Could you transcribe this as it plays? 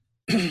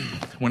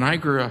when I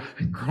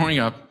growing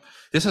up,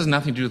 this has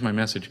nothing to do with my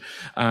message,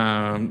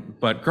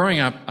 but growing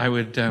up, I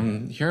would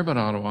hear about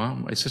Ottawa.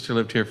 My sister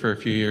lived here for a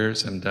few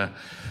years, and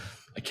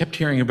I kept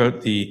hearing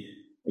about the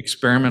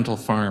experimental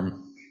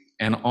farm.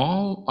 And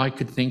all I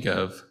could think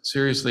of,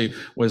 seriously,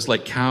 was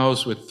like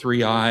cows with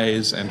 3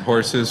 eyes and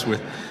horses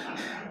with...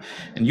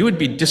 And you would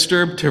be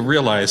disturbed to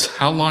realize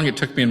how long it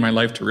took me in my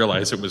life to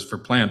realize it was for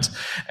plants.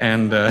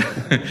 And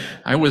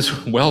I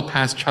was well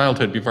past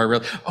childhood before I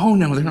realized, oh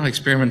no, they're not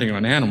experimenting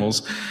on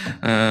animals.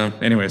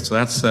 Anyway, so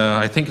that's,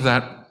 I think of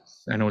that.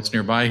 I know it's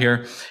nearby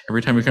here.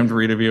 Every time we come to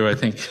Readaview, I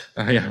think,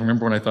 I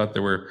remember when I thought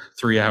there were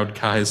 3-eyed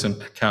cows and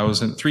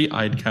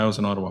 3-eyed cows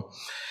in Ottawa.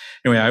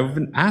 Anyway, I've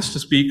been asked to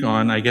speak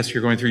on, I guess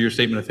you're going through your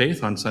statement of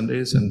faith on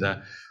Sundays, and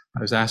I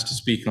was asked to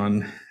speak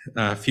on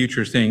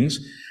future things,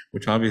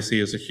 which obviously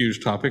is a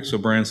huge topic. So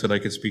Brian said I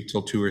could speak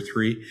till 2 or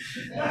 3.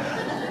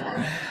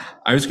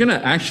 I was going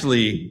to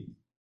actually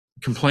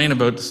complain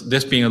about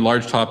this being a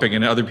large topic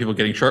and other people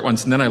getting short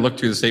ones. And then I looked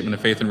through the statement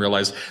of faith and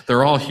realized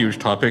they're all huge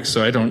topics.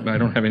 So I don't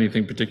have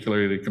anything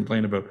particularly to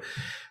complain about,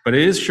 but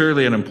it is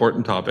surely an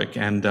important topic.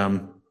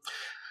 And,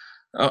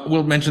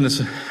 we'll mention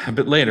this a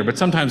bit later, but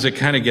sometimes it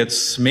kind of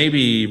gets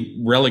maybe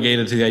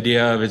relegated to the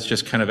idea of it's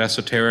just kind of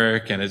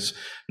esoteric and it's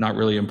not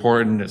really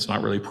important. It's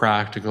not really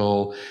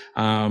practical.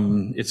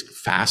 It's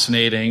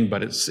fascinating,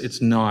 but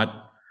it's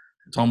not,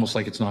 it's almost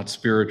like it's not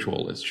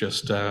spiritual. It's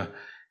just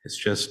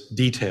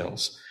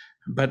details.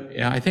 But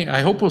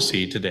I hope we'll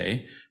see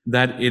today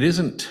that it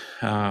isn't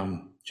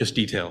just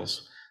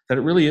details, that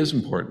it really is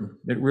important.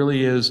 It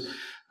really is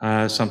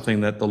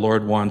something that the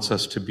Lord wants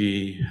us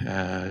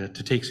to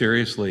take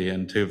seriously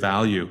and to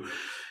value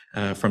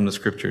from the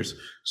scriptures.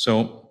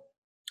 So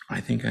I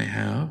think I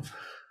have,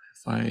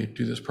 if I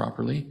do this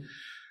properly,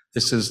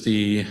 this is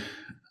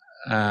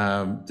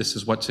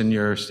what's in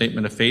your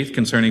statement of faith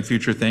concerning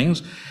future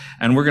things.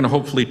 And we're going to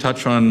hopefully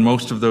touch on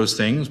most of those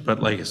things.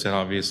 But like I said,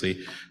 obviously,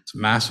 it's a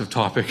massive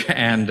topic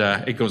and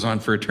it goes on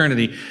for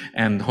eternity.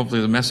 And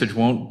hopefully the message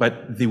won't,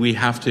 but we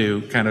have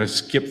to kind of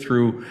skip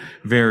through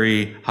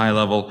very high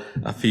level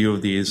a few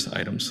of these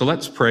items. So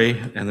let's pray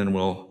and then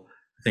we'll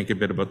think a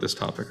bit about this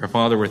topic. Our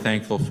Father, we're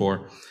thankful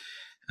for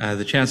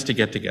the chance to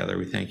get together.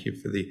 We thank you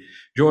for the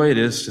joy it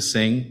is to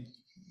sing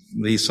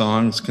these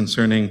songs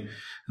concerning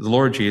the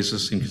Lord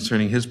Jesus and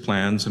concerning his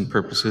plans and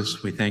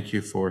purposes. We thank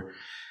you for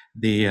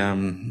the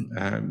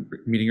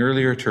meeting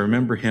earlier to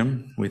remember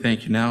him. We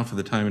thank you now for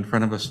the time in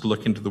front of us to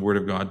look into the Word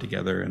of God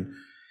together. And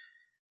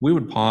we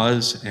would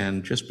pause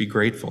and just be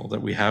grateful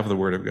that we have the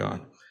Word of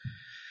God,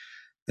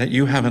 that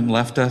you haven't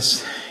left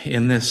us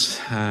in this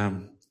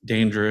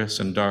dangerous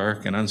and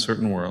dark and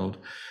uncertain world.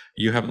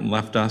 You haven't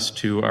left us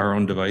to our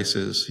own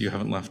devices. You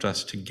haven't left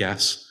us to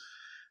guess.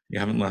 You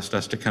haven't left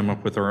us to come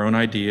up with our own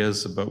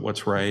ideas about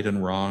what's right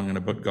and wrong and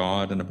about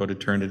God and about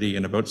eternity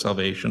and about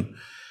salvation.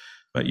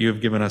 But you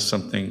have given us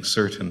something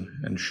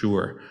certain and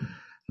sure,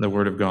 the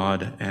Word of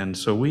God. And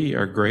so we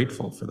are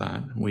grateful for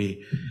that.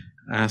 We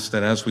ask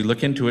that as we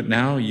look into it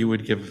now, you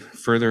would give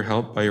further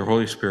help by your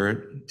Holy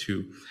Spirit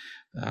to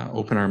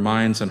open our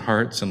minds and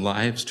hearts and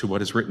lives to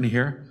what is written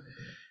here,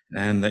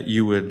 and that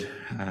you would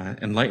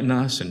enlighten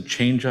us and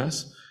change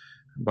us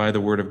by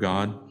the Word of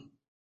God,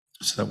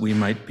 so that we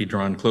might be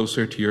drawn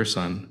closer to your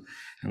Son.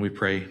 And we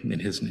pray in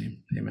his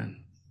name.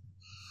 Amen.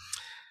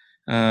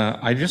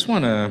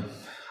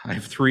 I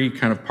have 3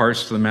 kind of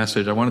parts to the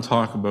message. I want to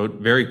talk about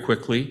very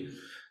quickly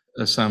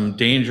some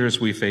dangers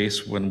we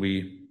face when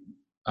we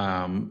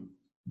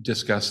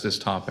discuss this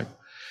topic.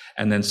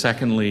 And then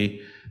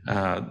secondly,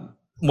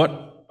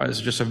 what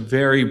is just a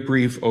very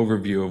brief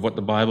overview of what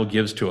the Bible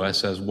gives to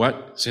us as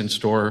what's in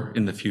store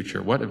in the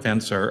future, what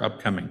events are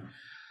upcoming.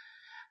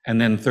 And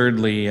then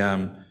thirdly,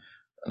 I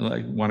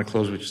want to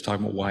close with just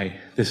talking about why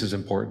this is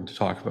important to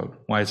talk about,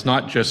 why it's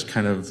not just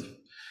kind of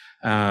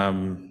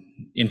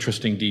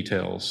interesting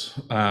details,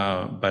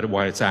 but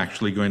why it's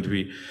actually going to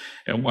be,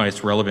 and why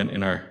it's relevant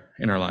in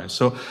our lives.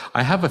 So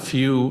I have a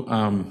few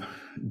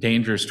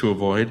dangers to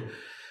avoid.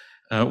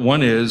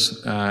 One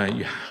is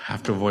you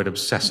have to avoid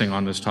obsessing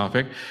on this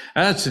topic.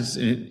 That's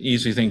an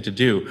easy thing to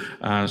do.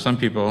 Some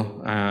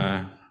people,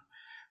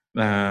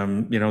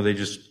 they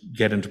just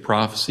get into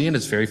prophecy, and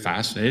it's very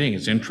fascinating.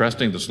 It's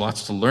interesting. There's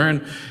lots to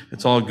learn.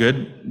 It's all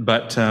good,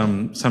 but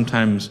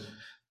sometimes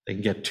they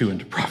can get too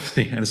into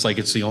prophecy, and it's like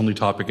it's the only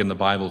topic in the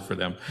Bible for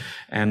them.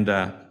 And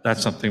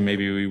that's something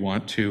maybe we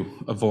want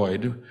to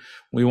avoid.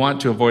 We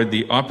want to avoid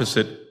the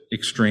opposite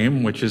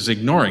extreme, which is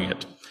ignoring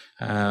it.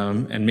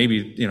 And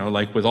maybe,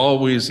 like with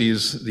always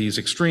these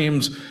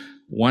extremes,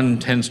 one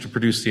tends to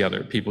produce the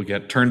other. People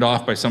get turned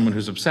off by someone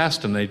who's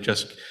obsessed, and they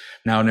just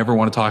now never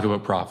want to talk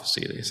about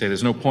prophecy. They say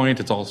there's no point,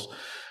 it's all,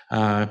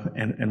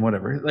 and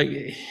whatever. Like,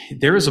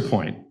 there is a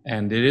point,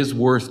 and it is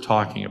worth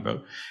talking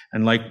about.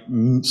 And like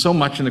so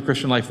much in the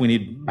Christian life, we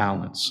need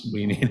balance.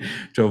 We need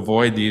to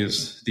avoid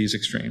these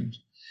extremes.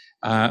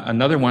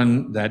 Another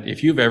one that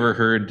if you've ever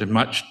heard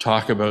much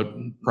talk about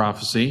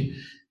prophecy,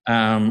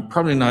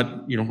 probably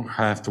not, you don't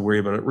have to worry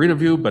about it,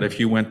 Readaview, but if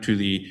you went to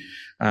the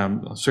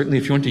Certainly,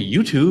 if you went to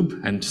YouTube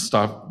and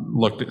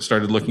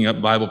started looking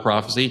up Bible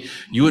prophecy,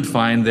 you would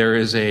find there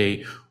is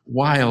a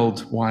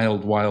wild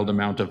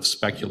amount of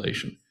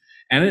speculation.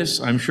 And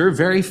it's, I'm sure,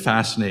 very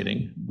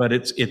fascinating, but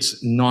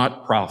it's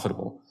not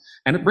profitable.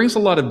 And it brings a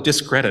lot of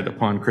discredit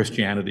upon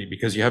Christianity,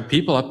 because you have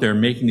people up there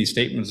making these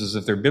statements as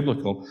if they're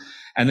biblical.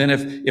 And then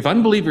if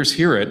unbelievers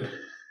hear it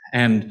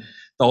and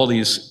all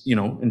these,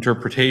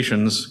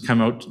 interpretations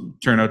turn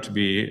out to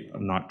be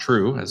not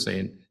true, as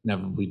they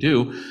inevitably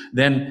do,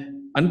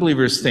 then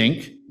unbelievers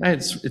think,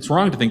 it's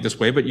wrong to think this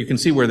way, but you can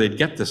see where they'd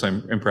get this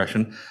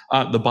impression.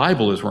 The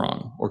Bible is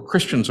wrong, or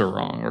Christians are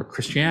wrong, or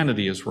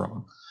Christianity is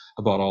wrong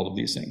about all of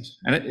these things.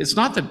 And it's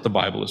not that the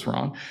Bible is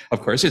wrong,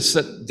 of course, it's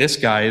that this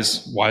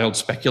guy's wild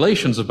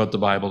speculations about the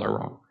Bible are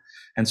wrong.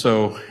 And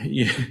so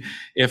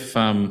if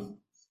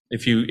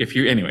you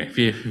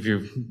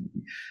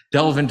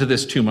delve into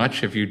this too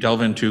much, if you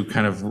delve into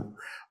kind of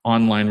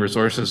online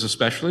resources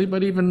especially,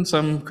 but even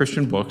some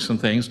Christian books and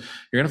things,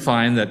 you're going to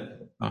find that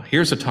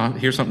here's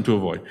something to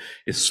avoid,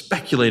 is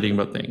speculating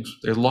about things.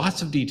 There's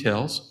lots of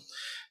details.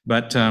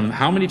 But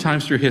how many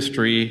times through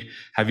history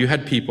have you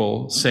had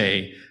people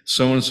say,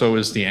 so-and-so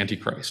is the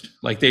Antichrist?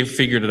 Like they've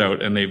figured it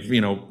out, and they've,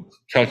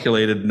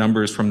 calculated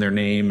numbers from their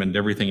name and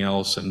everything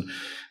else, and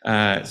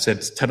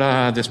said,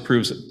 ta-da, this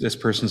proves that this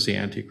person's the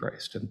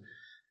Antichrist. And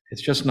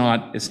it's just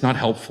not, it's not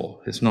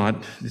helpful. It's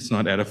not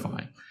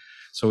edifying.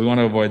 So we want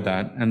to avoid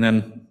that. And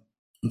then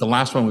the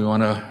last one we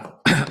want to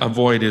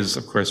avoid is,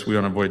 of course, we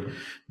want to avoid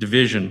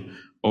division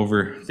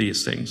over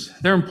these things.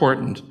 They're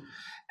important,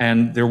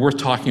 and they're worth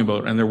talking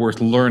about, and they're worth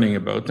learning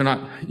about. They're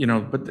not,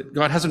 but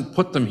God hasn't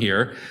put them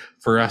here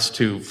for us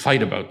to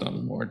fight about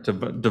them or to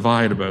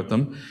divide about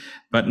them.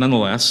 But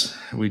nonetheless,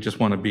 we just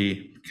want to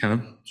be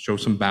show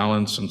some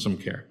balance and some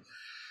care.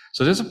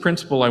 So there's a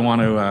principle I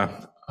want to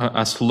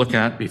us to look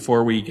at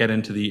before we get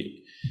into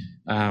the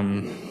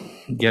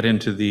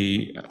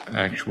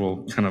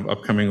actual kind of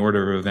upcoming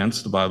order of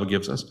events the Bible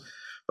gives us.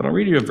 But I'll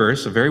read you a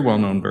verse, a very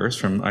well-known verse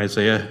from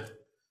Isaiah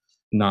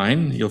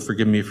 9. You'll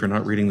forgive me for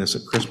not reading this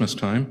at Christmas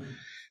time,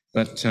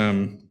 but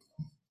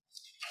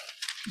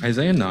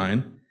Isaiah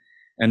 9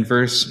 and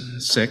verse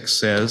 6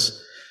 says,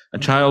 "A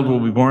child will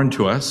be born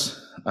to us,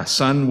 a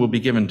son will be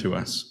given to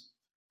us,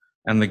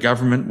 and the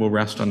government will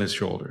rest on his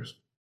shoulders."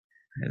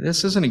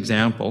 This is an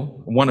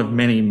example, one of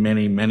many,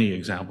 many, many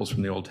examples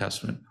from the Old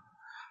Testament,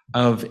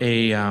 of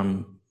a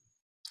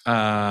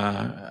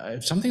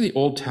something the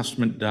Old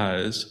Testament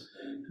does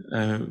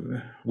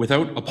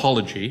without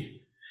apology.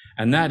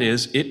 And that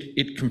is,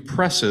 it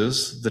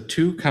compresses the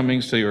two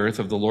comings to the earth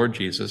of the Lord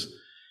Jesus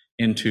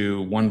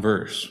into one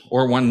verse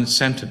or one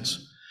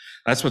sentence.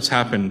 That's what's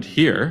happened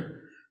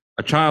here.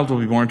 A child will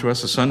be born to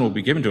us, a son will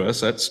be given to us.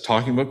 That's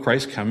talking about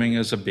Christ coming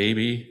as a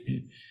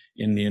baby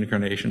in the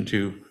incarnation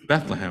to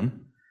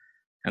Bethlehem,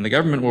 and the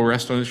government will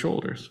rest on his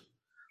shoulders.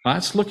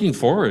 That's looking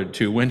forward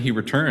to when he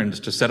returns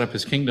to set up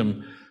his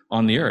kingdom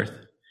on the earth.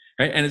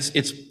 Right? And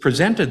it's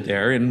presented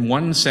there in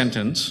one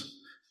sentence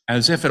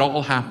as if it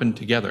all happened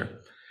together.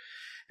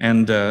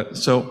 And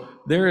so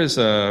there is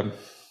I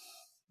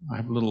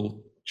have a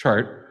little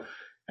chart,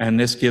 and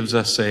this gives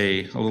us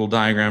a little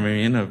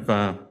diagram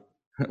of,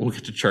 we'll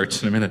get to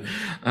charts in a minute,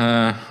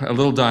 a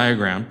little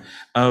diagram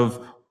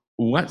of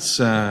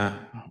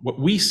what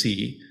we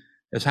see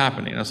as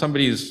happening. Now,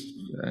 somebody's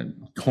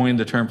coined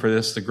the term for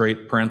this, the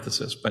great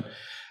parenthesis, but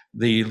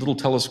the little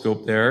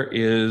telescope there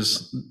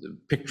is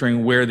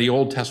picturing where the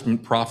Old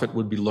Testament prophet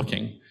would be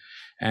looking.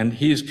 And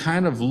he's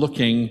kind of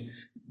looking,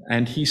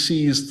 and he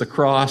sees the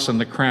cross and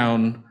the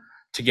crown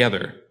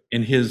together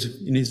in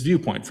his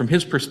viewpoint. From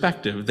his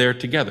perspective, they're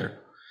together.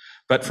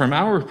 But from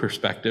our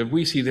perspective,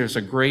 we see there's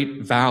a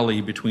great valley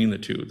between the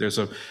two. There's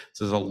a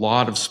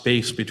lot of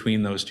space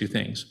between those two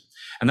things.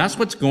 And that's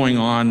what's going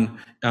on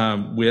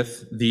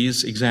with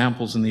these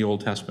examples in the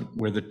Old Testament,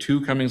 where the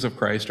two comings of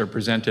Christ are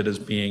presented as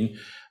being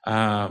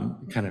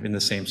kind of in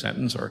the same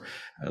sentence, or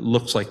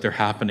looks like they're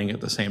happening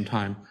at the same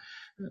time.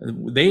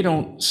 They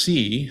don't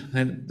see,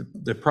 and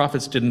the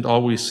prophets didn't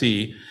always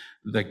see,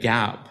 the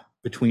gap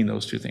between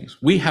those two things.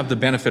 We have the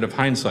benefit of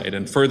hindsight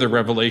and further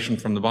revelation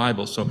from the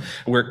Bible, so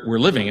we're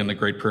living in the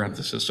great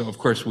parenthesis. So of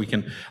course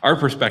our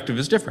perspective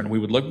is different. We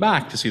would look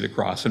back to see the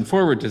cross and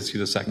forward to see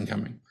the second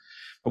coming.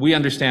 But we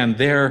understand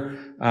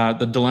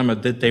the dilemma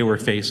that they were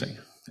facing.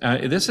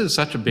 This is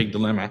such a big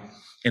dilemma,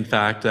 in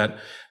fact, that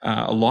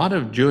a lot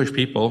of Jewish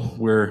people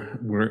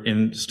were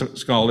in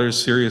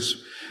scholars, serious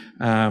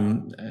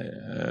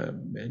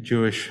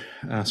Jewish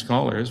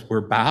scholars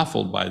were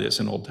baffled by this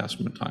in Old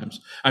Testament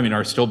times. I mean,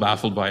 are still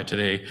baffled by it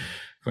today,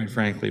 quite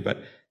frankly,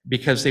 but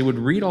because they would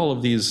read all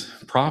of these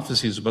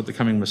prophecies about the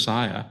coming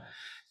Messiah,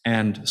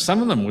 and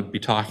some of them would be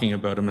talking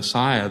about a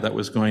Messiah that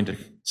was going to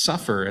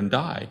suffer and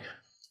die.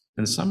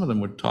 And some of them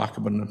would talk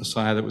about a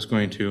Messiah that was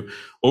going to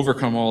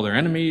overcome all their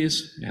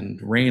enemies and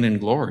reign in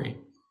glory.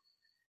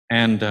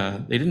 And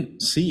they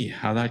didn't see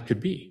how that could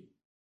be.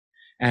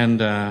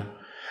 And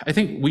I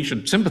think we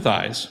should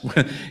sympathize.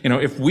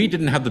 If we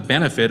didn't have the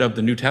benefit of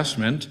the New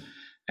Testament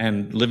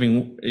and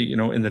living,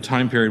 in the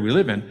time period we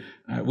live in,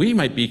 we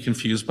might be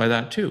confused by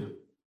that too.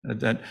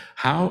 That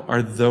how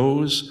are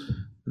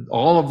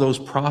all of those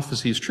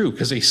prophecies true?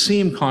 Because they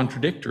seem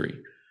contradictory.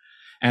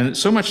 And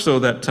so much so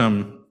that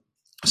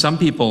some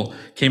people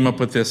came up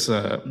with this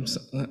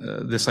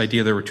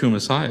idea there were two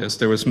messiahs.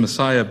 There was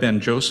Messiah ben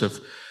Joseph,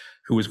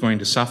 who was going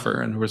to suffer,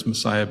 and there was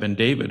Messiah ben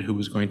David, who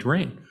was going to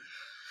reign.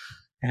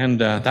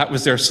 And that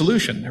was their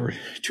solution. There were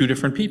two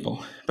different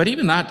people. But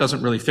even that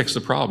doesn't really fix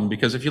the problem,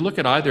 because if you look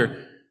at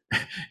either,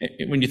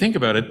 when you think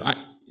about it,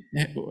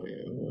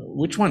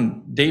 which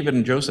one, David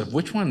and Joseph,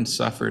 which one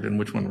suffered and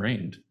which one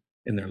reigned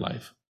in their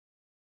life?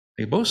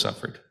 They both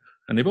suffered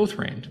and they both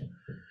reigned.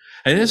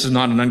 And this is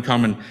not an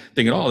uncommon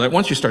thing at all, that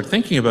once you start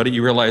thinking about it,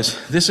 you realize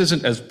this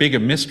isn't as big a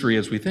mystery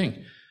as we think.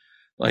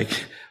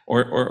 Like,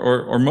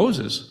 or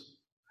Moses.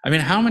 I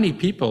mean, how many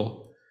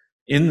people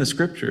in the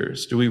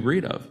scriptures do we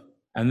read of?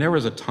 And there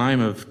was a time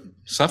of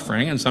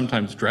suffering, and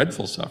sometimes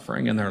dreadful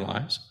suffering in their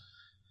lives,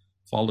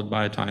 followed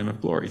by a time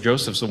of glory.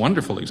 Joseph's a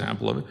wonderful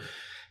example of it.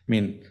 I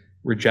mean,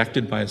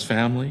 rejected by his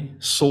family,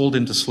 sold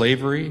into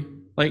slavery.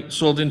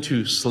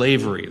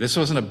 This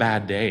wasn't a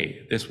bad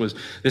day. This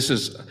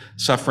is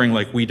suffering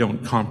like we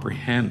don't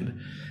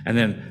comprehend. And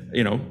then,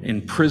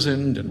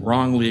 imprisoned and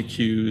wrongly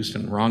accused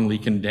and wrongly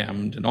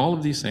condemned and all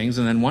of these things.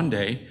 And then one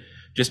day,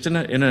 just in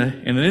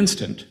an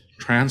instant,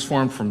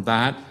 transformed from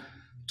that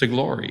to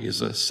glory. He's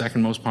the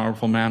second most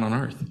powerful man on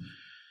earth.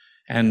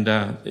 And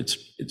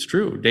it's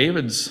true.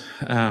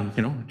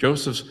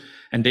 Joseph's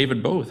and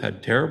David both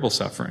had terrible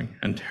suffering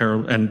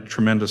and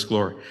tremendous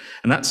glory.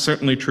 And that's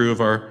certainly true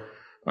of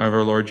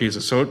our Lord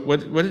Jesus. So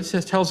what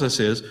it tells us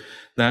is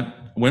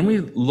that when we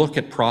look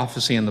at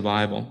prophecy in the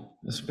Bible,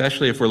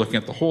 especially if we're looking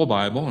at the whole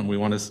Bible, and we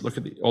want to look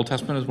at the Old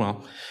Testament as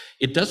well,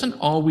 it doesn't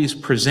always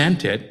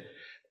present it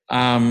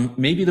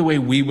maybe the way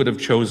we would have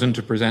chosen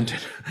to present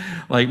it.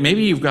 Like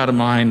maybe you've got a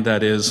mind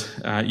that is,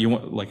 we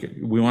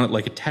want it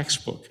like a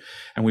textbook,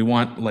 and we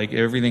want like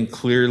everything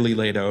clearly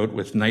laid out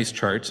with nice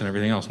charts and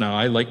everything else. Now,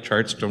 I like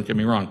charts, don't get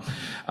me wrong.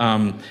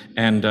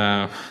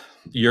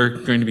 You're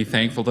going to be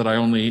thankful that I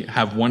only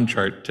have one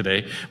chart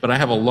today, but I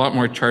have a lot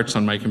more charts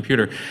on my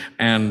computer.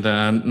 And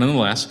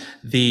nonetheless,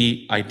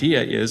 the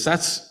idea is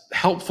that's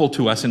helpful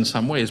to us in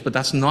some ways, but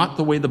that's not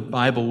the way the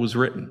Bible was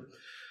written.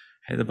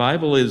 The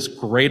Bible is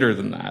greater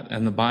than that,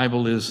 and the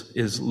Bible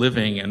is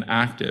living and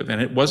active,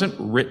 and it wasn't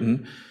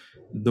written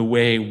the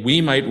way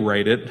we might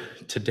write it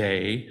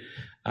today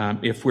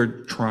if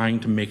we're trying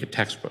to make a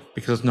textbook,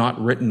 because it's not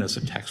written as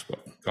a textbook.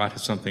 God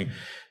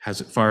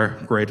has it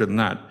far greater than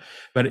that.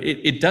 But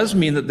it does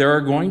mean that there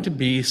are going to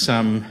be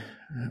some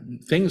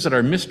things that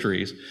are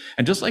mysteries,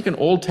 and just like an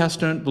Old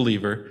Testament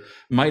believer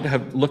might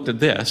have looked at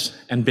this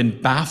and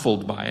been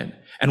baffled by it,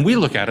 and we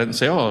look at it and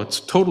say, oh, it's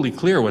totally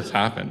clear what's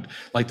happened.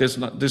 Like there's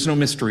no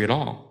mystery at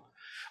all.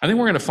 I think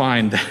we're going to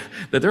find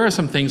that there are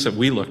some things that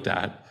we looked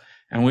at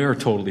and we were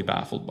totally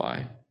baffled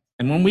by.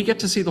 And when we get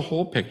to see the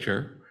whole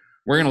picture,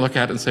 we're going to look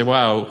at it and say,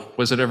 wow,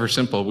 was it ever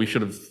simple? We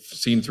should have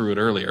seen through it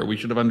earlier. We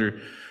should have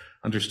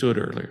understood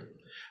earlier.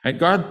 Right?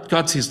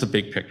 God sees the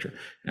big picture,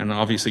 and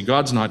obviously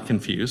God's not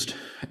confused.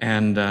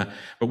 But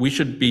we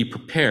should be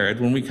prepared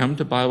when we come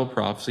to Bible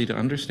prophecy to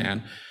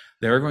understand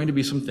there are going to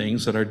be some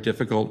things that are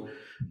difficult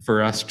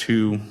for us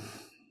to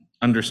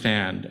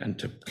understand and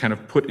to kind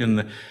of put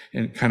in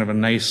kind of a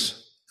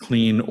nice,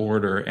 clean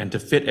order and to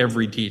fit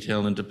every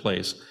detail into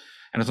place.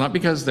 And it's not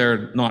because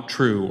they're not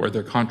true or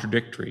they're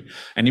contradictory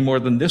any more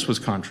than this was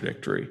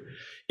contradictory.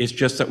 It's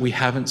just that we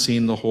haven't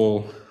seen the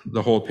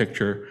whole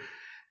picture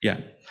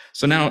yet.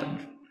 So now,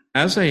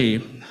 as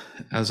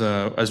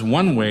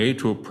one way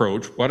to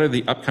approach what are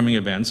the upcoming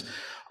events,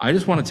 I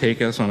just want to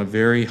take us on a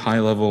very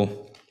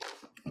high-level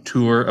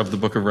tour of the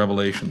book of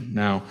Revelation.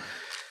 Now,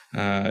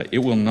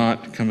 it will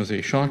not come as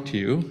a shock to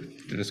you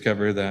to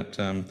discover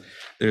that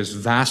there's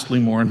vastly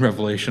more in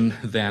Revelation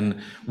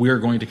than we're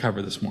going to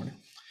cover this morning.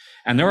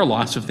 And there are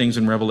lots of things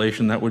in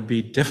Revelation that would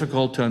be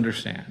difficult to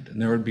understand.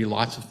 And there would be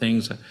lots of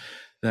things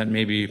that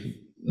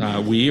maybe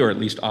we, or at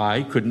least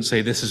I, couldn't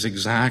say this is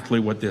exactly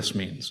what this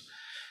means.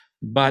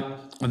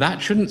 But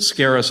that shouldn't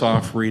scare us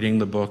off reading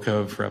the book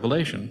of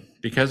Revelation,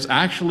 because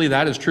actually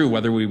that is true,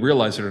 whether we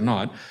realize it or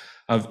not,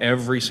 of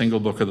every single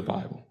book of the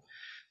Bible.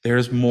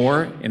 There's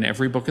more in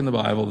every book in the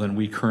Bible than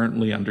we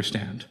currently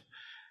understand.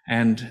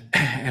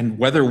 And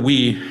whether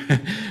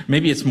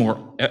maybe it's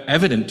more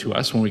evident to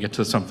us when we get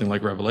to something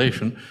like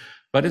Revelation,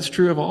 but it's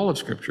true of all of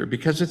Scripture,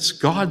 because it's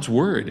God's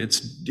word. It's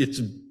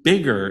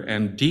bigger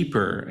and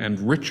deeper and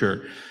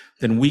richer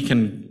than we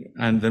can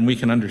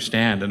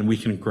understand and we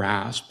can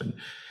grasp. And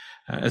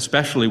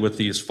especially with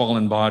these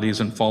fallen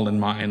bodies and fallen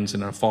minds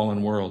in a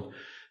fallen world,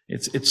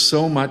 it's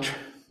so much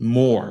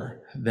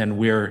more than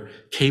we're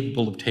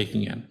capable of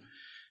taking in.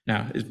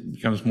 Now, it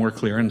becomes more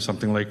clear in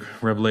something like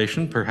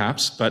Revelation,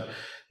 perhaps, but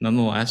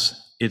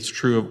nonetheless, it's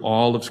true of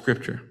all of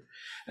Scripture.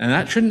 And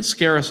that shouldn't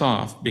scare us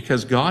off,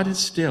 because God is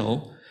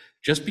still,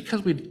 just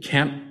because we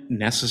can't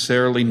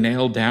necessarily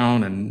nail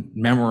down and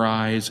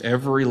memorize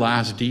every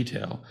last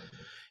detail,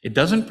 it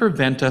doesn't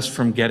prevent us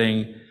from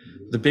getting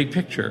the big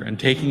picture and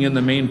taking in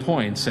the main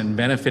points and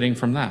benefiting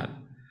from that.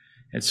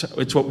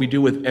 It's what we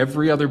do with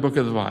every other book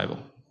of the Bible.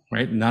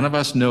 right? None of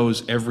us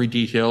knows every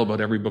detail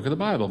about every book of the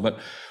Bible, but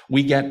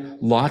we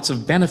get lots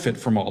of benefit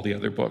from all the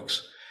other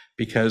books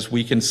because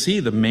we can see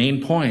the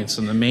main points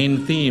and the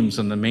main themes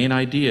and the main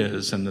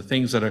ideas and the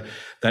things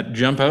that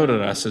jump out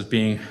at us as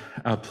being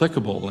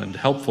applicable and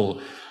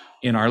helpful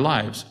in our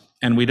lives.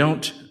 And we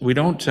don't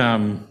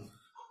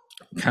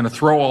kind of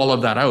throw all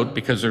of that out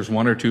because there's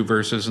one or two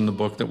verses in the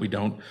book that we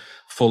don't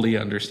fully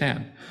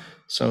understand.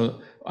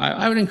 So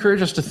I would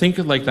encourage us to think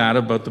like that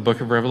about the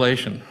book of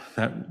Revelation.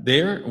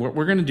 What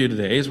we're going to do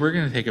today is we're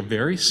going to take a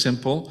very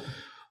simple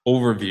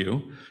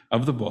overview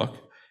of the book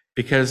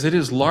because it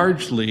is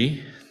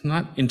largely,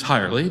 not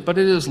entirely, but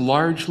it is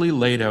largely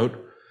laid out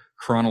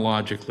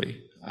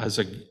chronologically as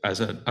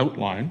an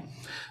outline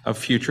of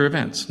future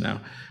events. Now,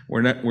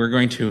 we're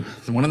going to,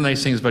 one of the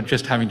nice things about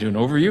just having to do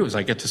an overview is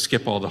I get to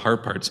skip all the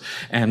hard parts.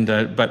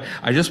 But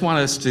I just want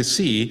us to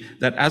see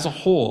that as a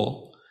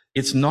whole,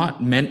 it's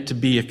not meant to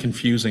be a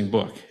confusing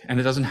book, and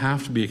it doesn't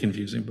have to be a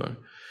confusing book.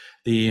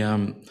 The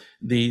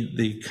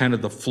kind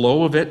of the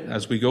flow of it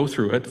as we go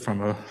through it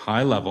from a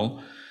high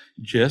level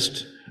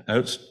just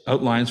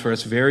outlines for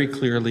us very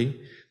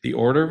clearly the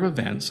order of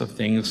events of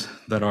things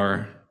that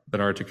are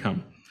to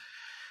come.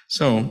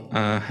 So,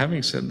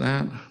 having said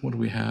that, what do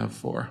we have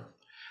for?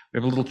 We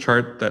have a little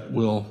chart that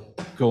will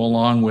go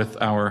along with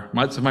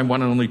it's my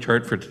one and only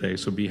chart for today,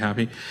 so be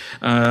happy.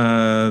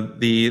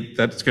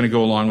 That's going to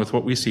go along with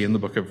what we see in the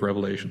book of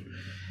Revelation.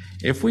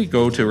 If we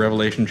go to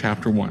Revelation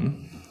chapter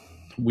 1,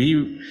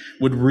 we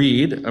would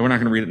read, we're not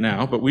going to read it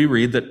now, but we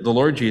read that the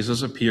Lord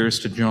Jesus appears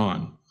to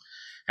John.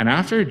 And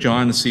after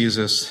John sees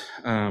this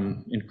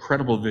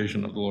incredible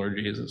vision of the Lord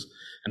Jesus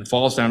and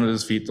falls down at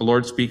his feet, the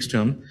Lord speaks to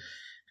him.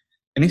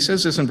 And he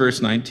says this in verse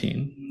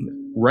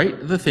 19,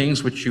 write the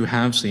things which you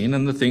have seen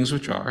and the things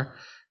which are,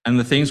 and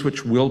the things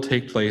which will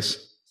take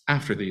place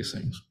after these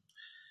things.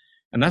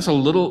 And that's a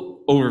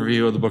little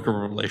overview of the book of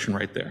Revelation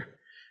right there.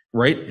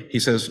 Right? He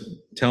says,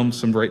 tell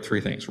him write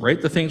three things.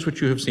 Write the things which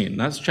you have seen.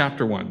 That's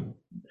chapter 1.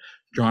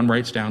 John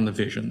writes down the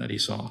vision that he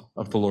saw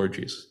of the Lord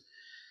Jesus.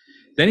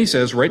 Then he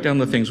says, write down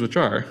the things which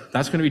are.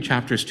 That's going to be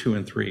chapters 2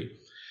 and 3.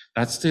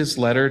 That's his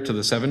letter to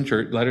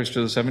the letters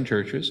to the seven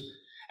churches.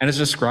 And it's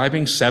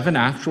describing 7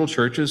 actual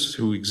churches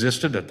who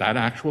existed at that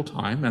actual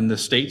time and the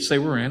states they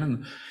were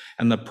in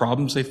and the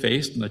problems they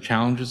faced and the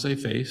challenges they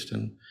faced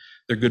and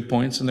their good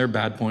points and their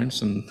bad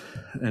points and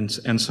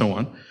so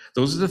on.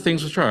 Those are the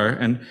things which are,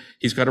 and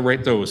he's got to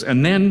write those.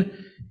 And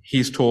then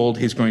he's told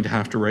he's going to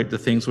have to write the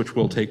things which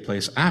will take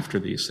place after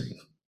these things,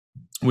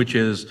 which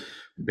is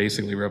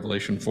basically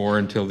Revelation 4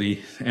 until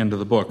the end of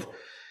the book.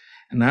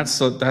 And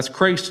that's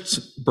Christ's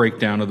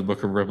breakdown of the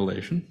book of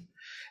Revelation.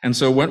 And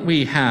so what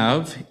we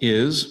have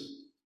is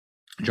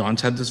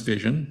John's had this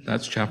vision.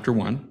 That's chapter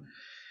 1.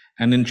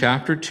 And in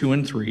chapter 2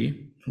 and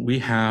 3, we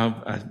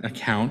have an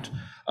account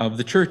of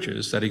the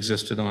churches that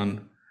existed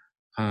in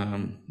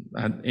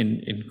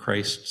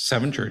Christ,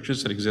 7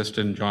 churches that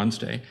existed in John's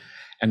day,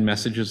 and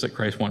messages that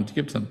Christ wanted to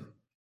give them.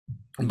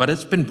 But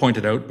it's been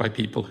pointed out by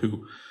people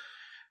who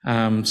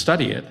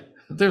study it.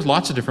 There's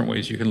lots of different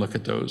ways you can look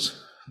at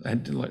those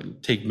and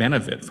take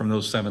benefit from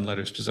those 7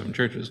 letters to 7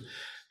 churches.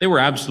 They were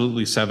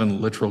absolutely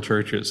 7 literal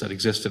churches that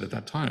existed at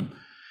that time.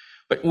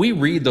 But we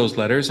read those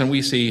letters and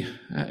we see,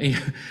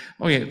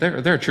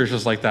 there are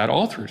churches like that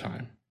all through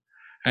time.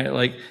 Right?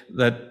 Like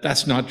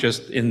that's not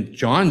just in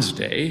John's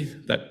day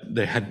that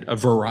they had a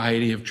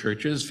variety of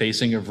churches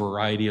facing a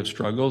variety of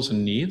struggles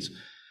and needs,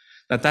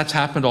 that's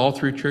happened all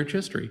through church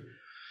history.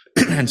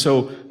 And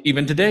so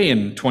even today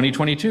in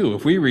 2022,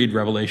 if we read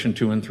Revelation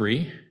 2 and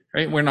 3,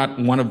 right, we're not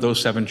one of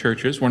those 7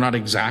 churches. We're not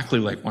exactly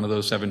like one of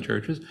those 7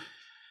 churches.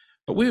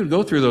 But we would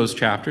go through those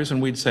chapters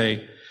and we'd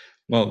say,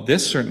 well,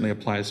 this certainly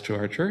applies to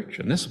our church,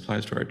 and this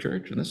applies to our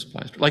church, and this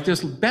applies to,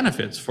 there's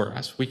benefits for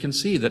us. We can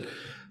see that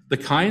the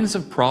kinds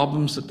of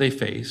problems that they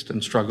faced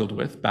and struggled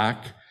with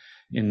back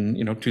in,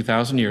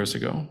 2,000 years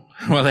ago,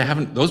 well,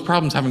 those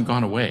problems haven't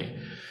gone away.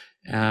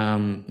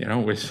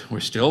 We're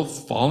still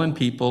fallen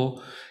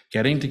people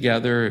getting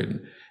together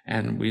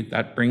and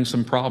that brings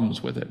some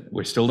problems with it.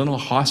 We're still in a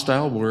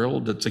hostile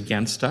world that's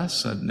against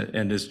us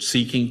and is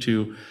seeking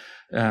to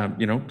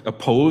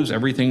oppose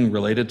everything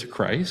related to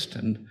Christ.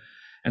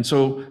 And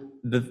so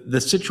the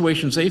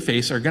situations they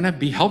face are going to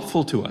be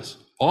helpful to us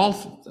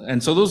all.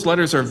 And so those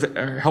letters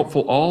are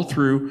helpful all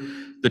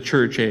through the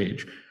church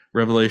age,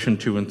 Revelation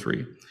 2 and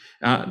 3.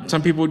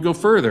 Some people would go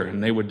further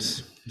and they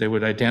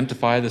would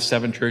identify the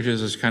 7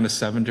 churches as kind of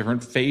 7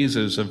 different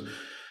phases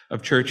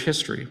of church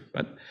history.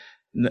 But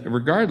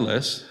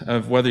regardless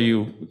of whether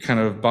you kind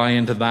of buy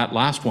into that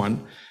last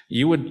one,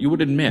 you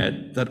would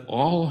admit that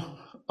all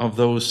of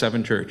those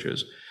 7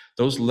 churches,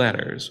 those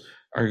letters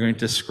are going to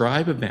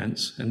describe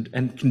events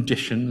and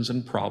conditions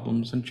and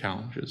problems and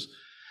challenges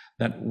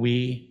that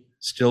we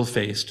still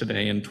face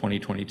today in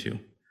 2022.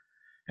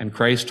 And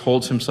Christ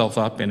holds himself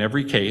up in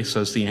every case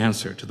as the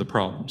answer to the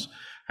problems.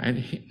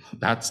 Right?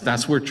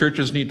 That's where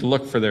churches need to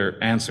look for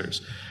their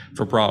answers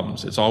for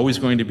problems. It's always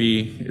going to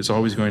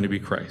be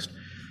Christ.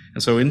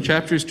 And so in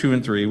chapters 2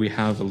 and 3, we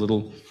have a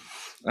little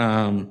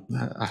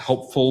a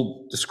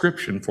helpful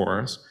description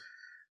for us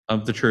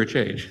of the church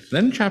age.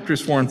 Then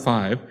chapters 4 and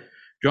 5,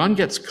 John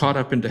gets caught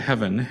up into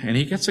heaven, and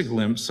he gets a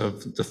glimpse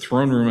of the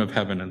throne room of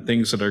heaven and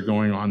things that are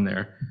going on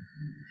there.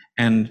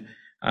 And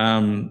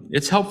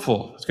it's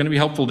helpful. It's going to be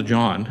helpful to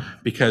John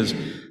because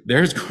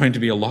there's going to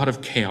be a lot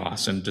of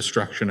chaos and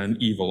destruction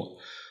and evil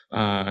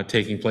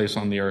taking place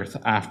on the earth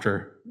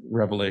after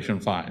Revelation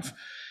 5.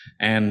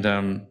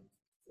 And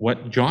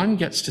what John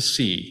gets to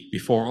see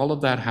before all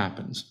of that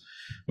happens,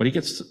 what he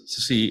gets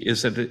to see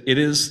is that it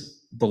is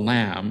the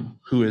Lamb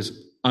who is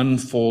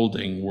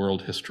unfolding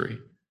world history.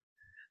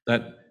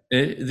 That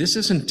this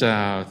isn't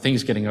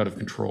things getting out of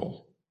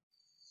control.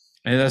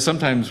 And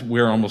sometimes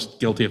we're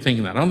almost guilty of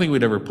thinking that. I don't think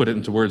we'd ever put it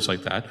into words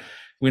like that.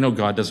 We know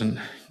God isn't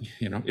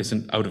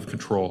out of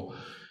control.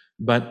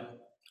 But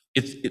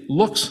it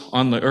looks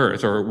on the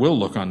earth, or it will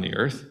look on the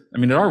earth. I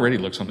mean, it already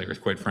looks on the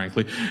earth, quite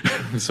frankly.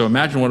 So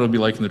imagine what it'll be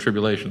like in the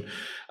tribulation.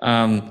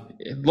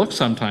 It looks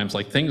sometimes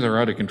like things are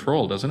out of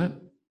control, doesn't it?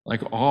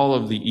 Like all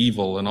of the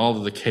evil and all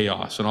of the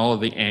chaos and all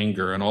of the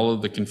anger and all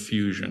of the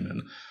confusion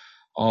and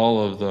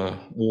all of the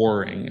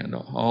warring and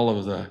all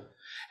of the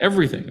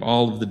everything,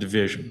 all of the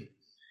division.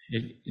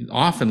 It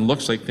often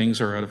looks like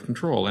things are out of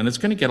control, and it's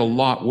going to get a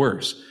lot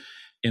worse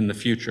in the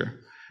future.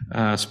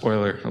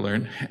 Spoiler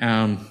alert.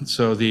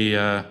 So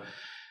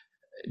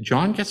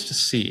John gets to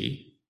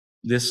see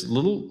this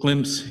little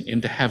glimpse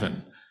into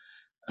heaven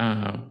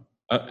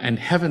and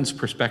heaven's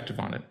perspective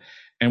on it.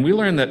 And we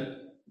learn that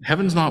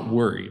heaven's not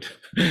worried,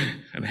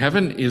 and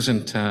heaven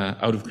isn't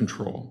out of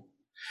control.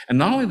 And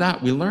not only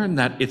that, we learn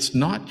that it's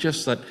not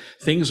just that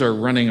things are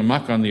running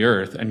amok on the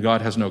earth and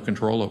God has no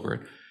control over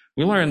it.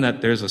 We learn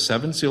that there's a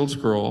 7-sealed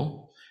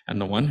scroll, and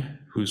the one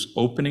who's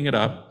opening it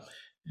up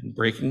and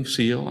breaking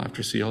seal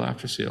after seal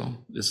after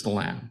seal is the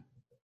Lamb,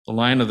 the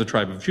Lion of the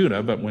tribe of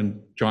Judah. But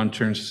when John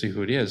turns to see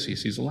who it is, he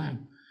sees a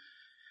lamb.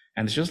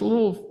 And it's just a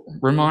little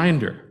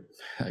reminder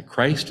that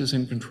Christ is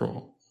in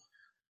control.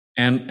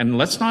 And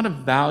let's not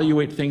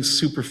evaluate things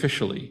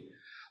superficially.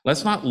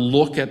 Let's not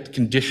look at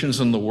conditions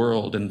in the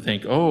world and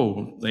think,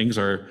 oh, things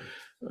are,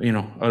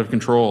 out of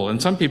control.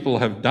 And some people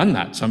have done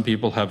that. Some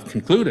people have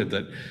concluded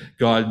that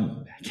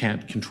God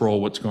can't control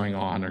what's going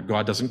on, or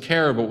God doesn't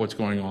care about what's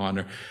going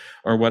on,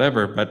 or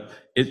whatever. But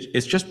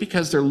it's just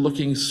because they're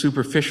looking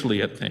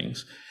superficially at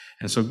things.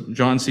 And so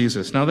John sees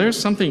this. Now, there's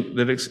something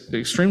that is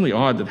extremely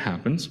odd that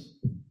happens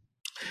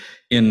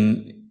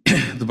in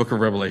the book of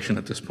Revelation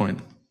at this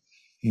point.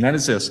 And that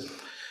is this,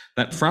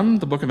 that from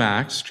the book of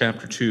Acts,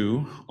 chapter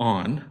 2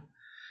 on,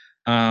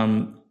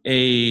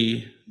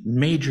 a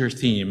major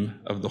theme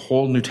of the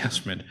whole New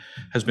Testament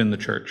has been the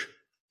church.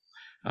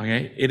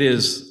 Okay, it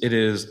is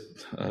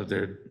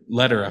there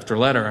letter after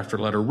letter after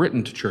letter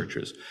written to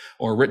churches,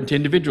 or written to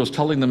individuals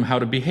telling them how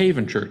to behave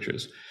in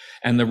churches,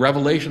 and the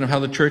revelation of how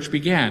the church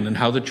began and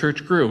how the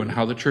church grew and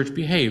how the church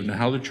behaved and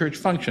how the church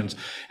functions.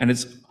 And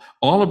it's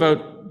all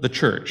about the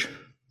church.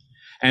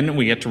 And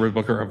we get to the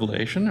book of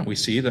Revelation, and we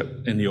see that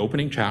in the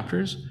opening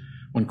chapters,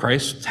 when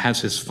Christ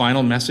has his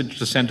final message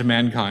to send to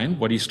mankind,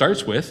 what he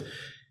starts with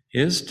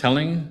is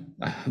telling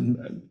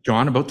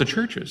John about the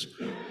churches.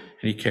 And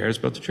he cares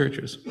about the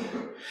churches.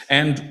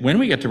 And when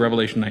we get to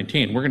Revelation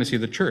 19, we're going to see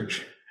the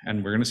church.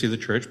 And we're going to see the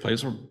church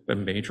plays a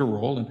major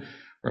role in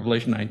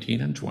Revelation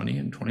 19 and 20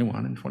 and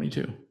 21 and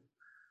 22.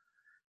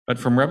 But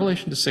from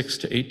Revelation 6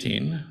 to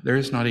 18, there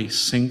is not a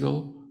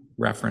single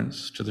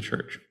reference to the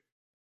church.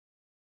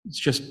 It's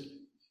just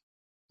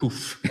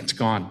poof, it's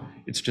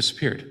gone. It's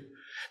disappeared.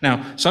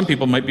 Now, some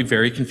people might be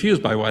very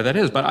confused by why that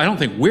is, but I don't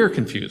think we're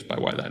confused by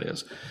why that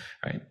is,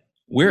 right?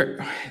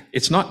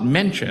 It's not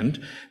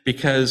mentioned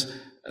because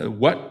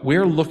what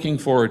we're looking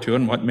forward to,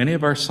 and what many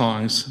of our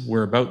songs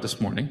were about this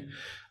morning,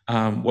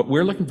 what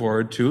we're looking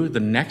forward to, the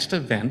next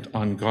event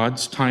on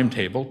God's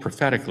timetable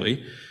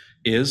prophetically,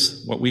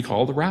 is what we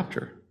call the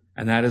rapture.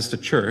 And that is the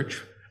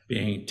church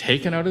being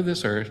taken out of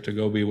this earth to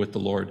go be with the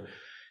Lord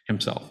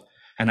himself.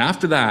 And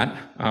after that,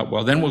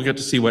 then we'll get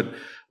to see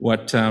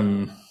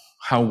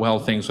how well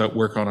things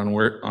work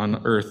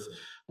on earth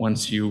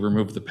once you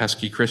remove the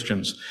pesky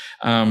Christians.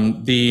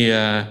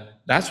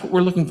 That's what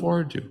we're looking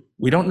forward to.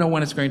 We don't know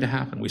when it's going to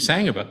happen. We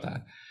sang about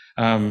that.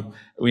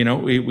 We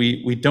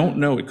don't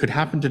know. It could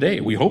happen today.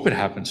 We hope it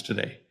happens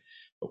today.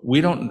 But we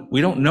don't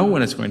know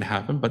when it's going to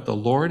happen, but the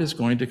Lord is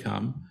going to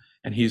come,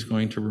 and he's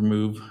going to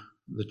remove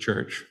the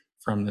church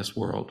from this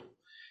world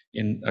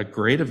in a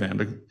great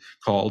event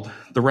called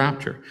the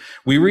rapture.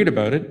 We read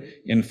about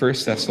it in 1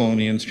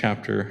 Thessalonians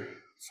chapter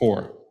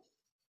 4.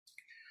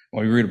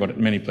 Well, we read about it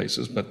in many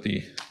places, but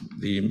the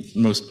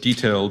most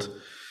detailed,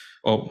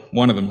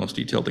 one of the most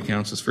detailed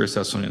accounts is 1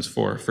 Thessalonians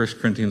 4. 1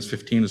 Corinthians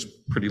 15 is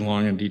pretty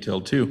long and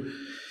detailed too.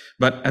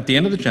 But at the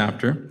end of the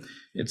chapter,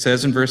 it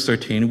says in verse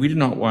 13, "We do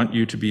not want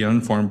you to be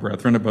uninformed,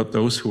 brethren, about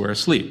those who are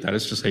asleep." That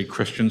is to say,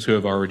 Christians who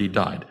have already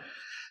died.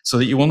 "So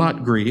that you will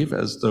not grieve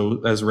as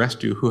the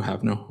rest do who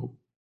have no hope.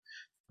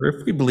 For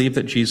if we believe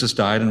that Jesus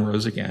died and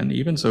rose again,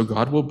 even so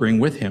God will bring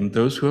with him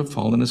those who have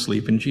fallen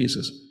asleep in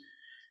Jesus.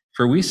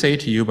 For we say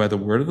to you by the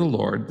word of the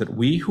Lord, that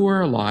we who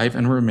are alive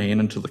and remain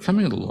until the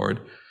coming of the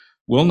Lord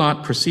will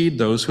not precede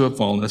those who have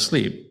fallen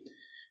asleep.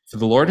 For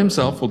the Lord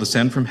himself will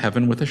descend from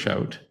heaven with a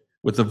shout,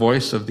 with the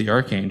voice of the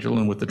archangel,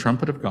 and with the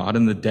trumpet of God,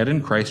 and the dead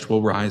in Christ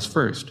will rise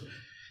first.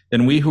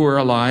 Then we who are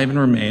alive and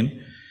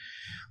remain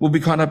will be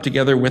caught up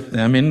together with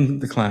them in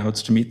the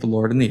clouds to meet the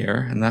Lord in the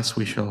air, and thus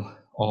we shall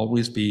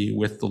always be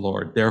with the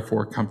Lord.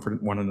 Therefore,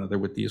 comfort one another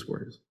with these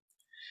words.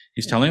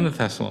 He's telling the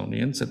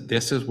Thessalonians that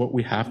this is what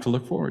we have to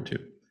look forward to,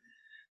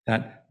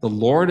 that the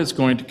Lord is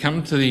going to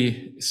come to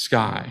the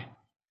sky,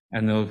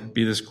 and there'll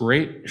be this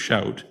great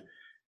shout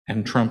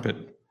and trumpet,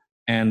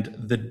 and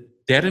the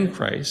dead in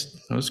Christ,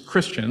 those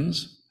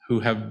Christians who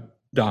have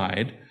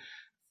died,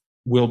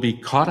 will be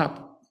caught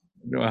up.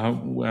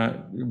 They'll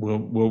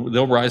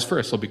rise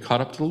first. They'll be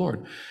caught up to the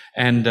Lord.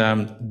 And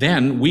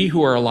then we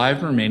who are alive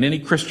and remain, any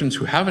Christians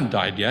who haven't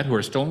died yet, who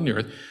are still on the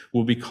earth,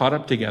 will be caught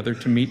up together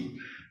to meet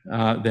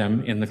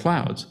them in the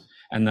clouds.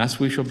 And thus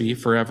we shall be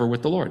forever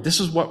with the Lord. This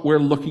is what we're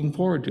looking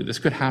forward to. This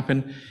could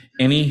happen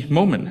any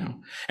moment now.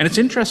 And it's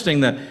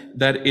interesting that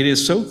it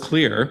is so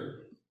clear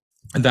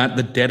that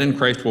the dead in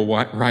Christ will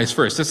rise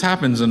first. This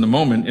happens in the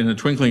moment, in the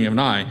twinkling of an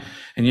eye.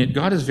 And yet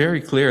God is very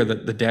clear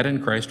that the dead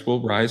in Christ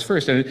will rise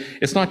first. And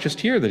it's not just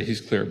here that he's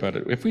clear about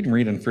it. If we can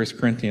read in 1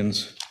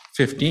 Corinthians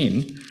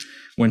 15,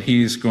 when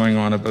he's going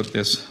on about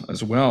this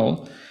as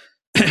well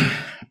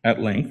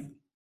at length,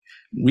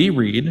 we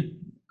read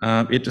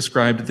it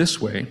described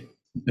this way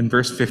in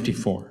verse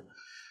 54.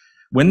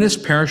 When this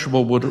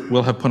perishable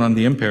will have put on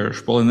the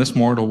imperishable, and this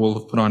mortal will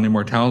have put on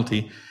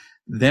immortality,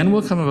 then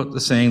will come about the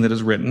saying that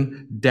is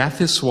written,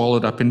 death is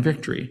swallowed up in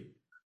victory.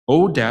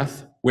 O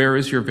death, where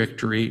is your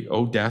victory?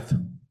 O death,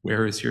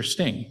 where is your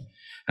sting?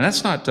 And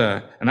that's not,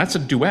 and that's a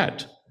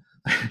duet.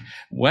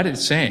 What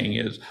it's saying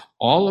is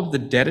all of the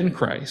dead in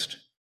Christ,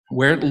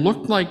 where it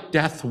looked like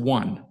death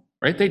won,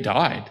 right? They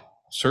died.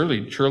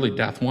 Surely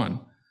death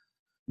won.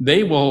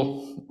 They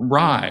will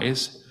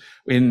rise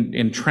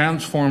in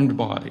transformed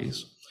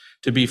bodies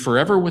to be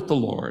forever with the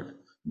Lord,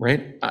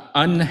 right?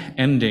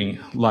 Unending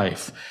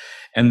life.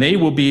 And they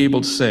will be able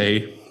to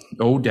say,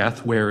 "O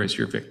death, where is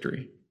your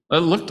victory?" It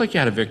looked like you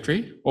had a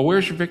victory. Well,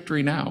 where's your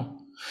victory now?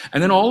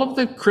 And then all of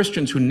the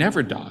Christians who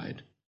never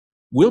died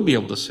will be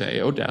able to say,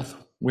 "O death,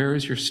 where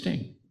is your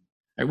sting?"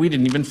 We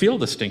didn't even feel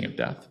the sting of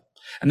death.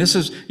 And this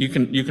is, you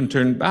can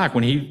turn back.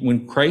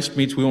 When Christ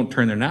meets, we won't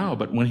turn there now,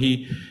 but when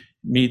he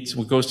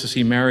goes to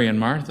see Mary and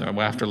Martha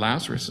after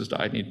Lazarus has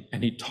died,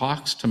 and he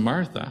talks to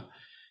Martha,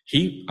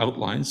 he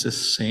outlines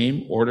this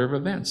same order of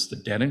events. The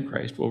dead in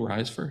Christ will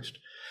rise first.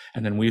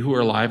 And then we who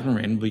are alive and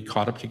remain will be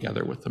caught up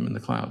together with them in the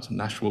clouds, and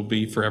thus will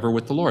be forever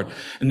with the Lord.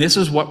 And this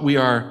is what we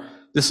are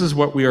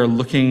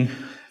looking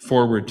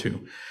forward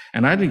to.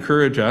 And I'd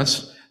encourage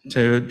us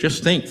to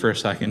just think for a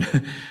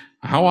second,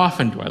 how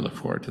often do I look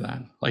forward to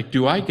that? Like,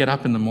 do I get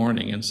up in the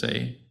morning and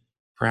say,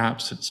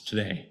 perhaps it's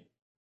today?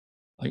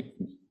 Like,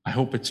 I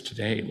hope it's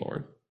today,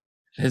 Lord.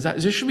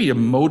 This should be a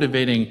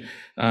motivating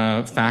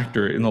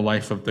factor in the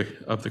life of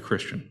the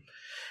Christian.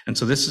 And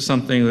so this is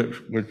something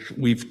which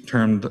we've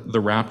termed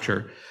the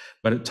rapture.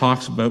 But it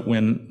talks about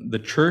when the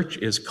church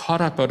is caught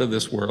up out of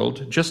this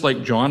world, just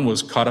like John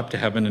was caught up to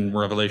heaven in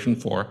Revelation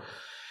 4.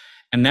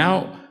 And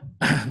now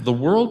the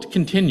world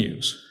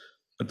continues,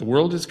 but the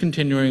world is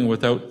continuing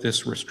without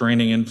this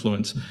restraining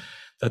influence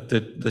that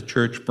the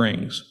church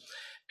brings.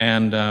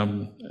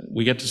 And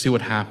we get to see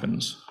what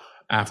happens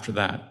after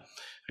that.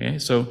 Okay,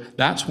 so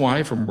that's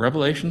why from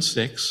Revelation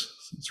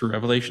 6 through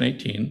Revelation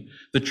 18,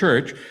 the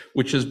church,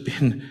 which has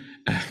been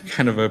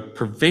kind of a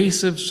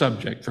pervasive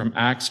subject from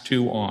Acts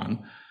 2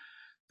 on,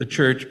 the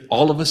church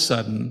all of a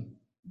sudden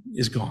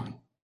is gone.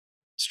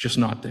 It's just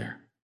not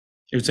there.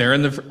 It's there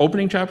in the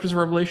opening chapters of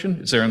Revelation.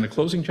 It's there in the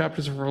closing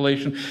chapters of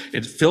Revelation.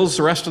 It fills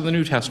the rest of the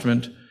New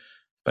Testament.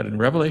 But in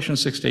Revelation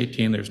 6 to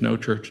 18, there's no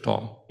church at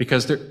all,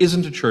 because there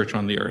isn't a church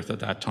on the earth at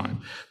that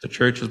time. The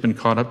church has been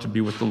caught up to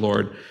be with the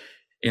Lord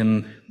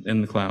in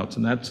the clouds.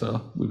 And that's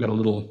we've got a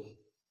little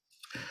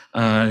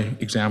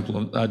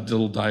example, a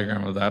little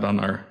diagram of that on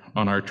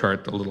our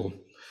chart, the little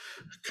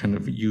kind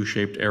of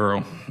U-shaped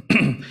arrow.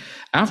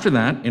 After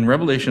that, in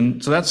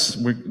Revelation, so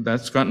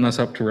that's gotten us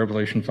up to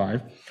Revelation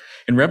 5.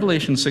 In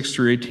Revelation 6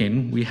 through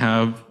 18, we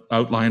have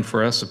outlined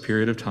for us a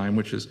period of time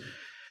which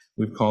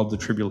we've called the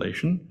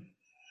tribulation.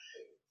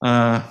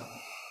 It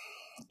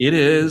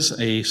is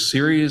a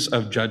series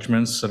of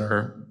judgments that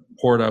are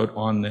poured out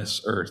on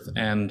this earth,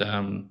 and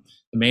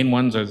the main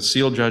ones are the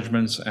seal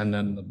judgments, and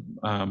then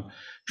the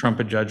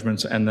trumpet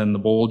judgments, and then the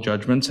bowl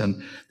judgments,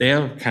 and they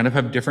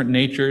have different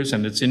natures,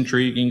 and it's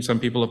intriguing. Some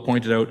people have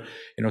pointed out,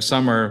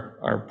 some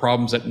are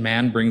problems that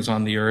man brings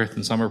on the earth,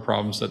 and some are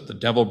problems that the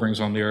devil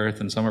brings on the earth,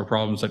 and some are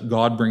problems that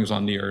God brings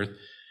on the earth.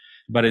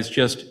 But it's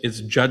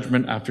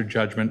judgment after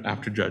judgment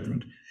after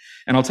judgment.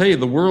 And I'll tell you,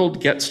 the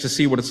world gets to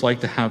see what it's like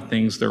to have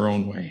things their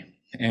own way.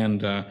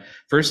 And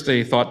first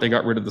they thought they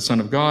got rid of the Son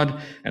of God,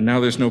 and now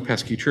there's no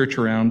pesky church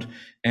around.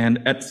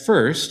 And at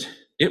first,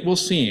 it will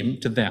seem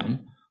to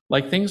them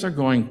like things are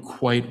going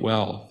quite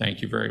well,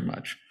 thank you very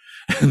much.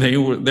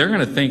 they're going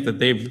to think that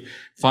they've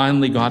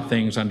finally got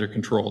things under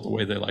control the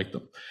way they like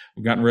them.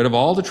 We've gotten rid of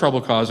all the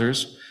trouble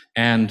causers,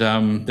 and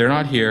they're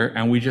not here,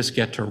 and we just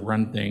get to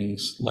run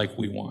things like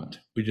we want.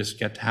 We just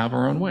get to have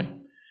our own way.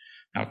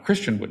 Now, a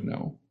Christian would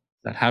know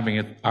that having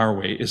it our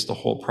way is the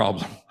whole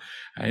problem,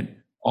 right?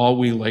 All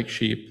we like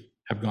sheep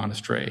have gone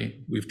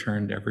astray. We've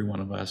turned every one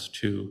of us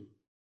to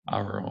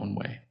our own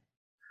way.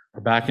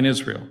 We're back in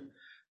Israel.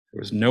 There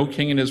was no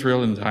king in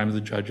Israel in the time of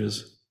the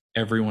judges.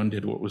 Everyone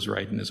did what was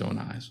right in his own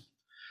eyes.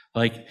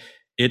 Like,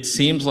 it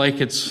seems like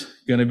it's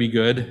going to be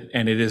good,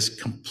 and it is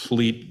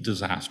complete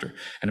disaster.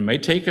 And it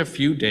might take a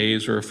few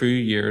days or a few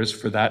years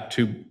for that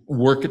to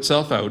work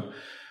itself out.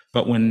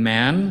 But when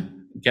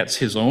man gets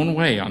his own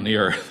way on the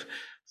earth,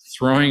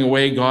 throwing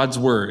away God's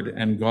word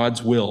and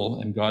God's will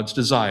and God's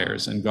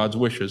desires and God's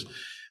wishes,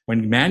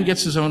 when man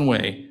gets his own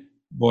way,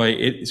 boy,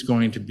 it is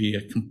going to be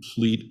a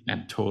complete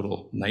and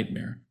total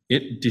nightmare.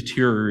 It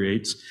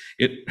deteriorates.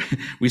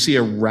 We see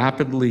a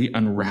rapidly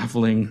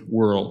unraveling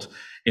world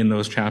in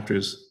those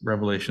chapters,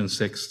 Revelation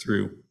 6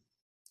 through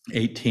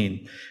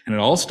 18. And it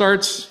all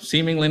starts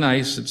seemingly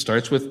nice. It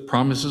starts with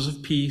promises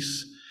of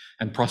peace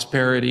and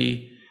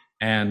prosperity,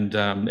 and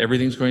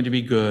everything's going to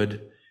be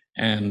good.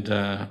 And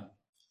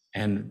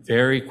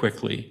very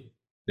quickly,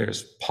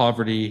 there's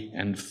poverty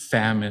and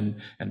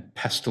famine and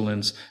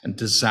pestilence and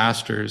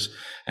disasters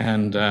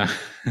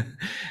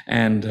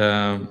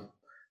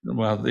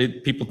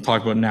people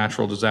talk about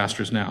natural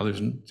disasters now.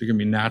 There's going to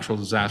be natural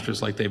disasters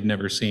like they've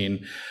never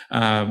seen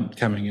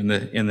coming in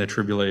the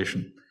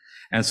tribulation.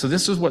 And so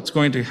this is what's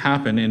going to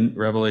happen in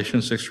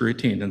Revelation 6 through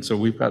 18. And so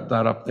we've got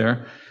that up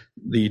there,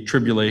 the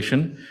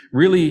tribulation,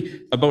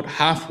 really about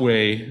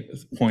halfway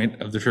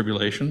point of the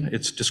tribulation.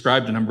 It's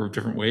described a number of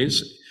different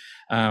ways.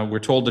 We're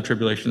told the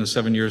tribulation is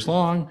 7 years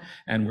long,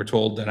 and we're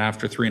told that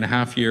after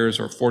 3.5 years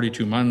or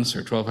 42 months or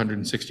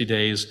 1,260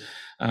 days,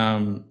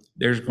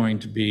 there's going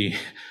to be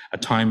a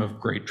time of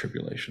great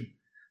tribulation.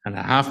 And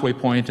a halfway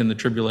point in the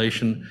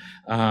tribulation,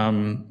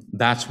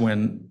 that's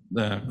when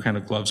the kind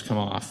of gloves come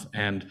off.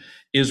 And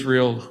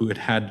Israel, who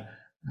had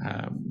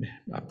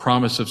a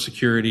promise of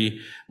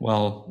security,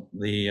 well,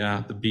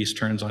 the beast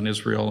turns on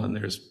Israel, and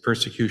there's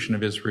persecution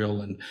of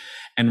Israel.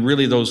 And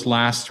really those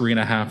last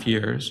 3.5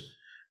 years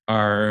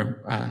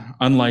are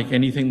unlike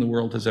anything the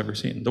world has ever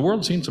seen. The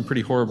world's seen some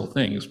pretty horrible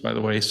things, by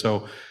the way.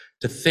 So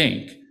to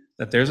think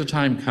that there's a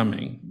time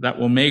coming that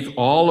will make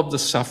all of the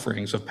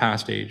sufferings of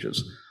past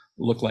ages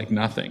look like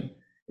nothing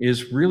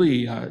is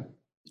really,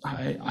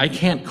 I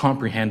can't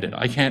comprehend it.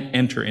 I can't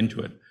enter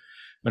into it.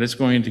 But it's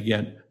going to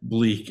get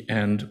bleak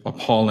and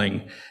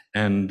appalling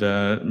and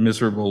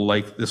miserable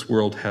like this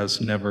world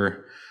has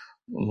never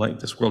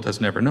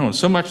known.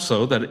 So much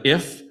so that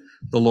if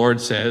the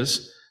Lord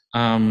says,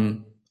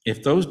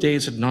 if those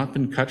days had not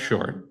been cut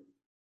short,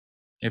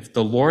 if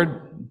the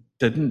Lord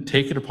didn't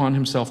take it upon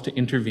himself to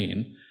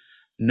intervene,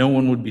 no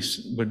one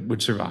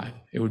would survive.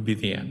 It would be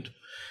the end.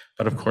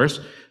 But of course,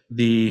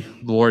 the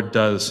Lord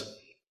does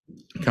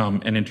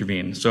come and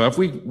intervene. So if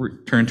we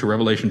turn to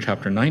Revelation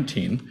chapter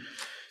 19,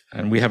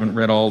 and we haven't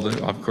read all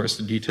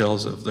the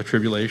details of the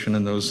tribulation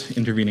in those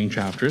intervening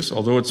chapters,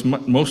 although it's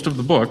most of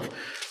the book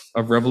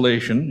of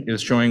Revelation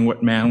is showing what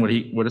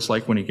it's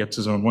like when he gets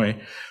his own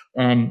way.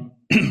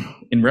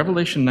 In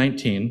Revelation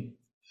 19,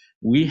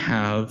 we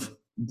have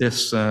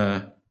this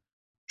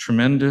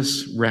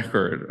tremendous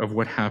record of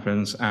what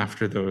happens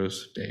after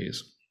those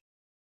days.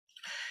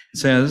 It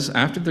says,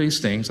 after these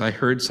things, I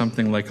heard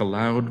something like a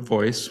loud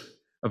voice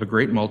of a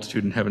great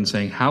multitude in heaven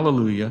saying,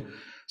 Hallelujah,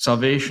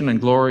 salvation and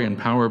glory and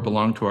power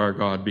belong to our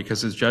God,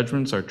 because his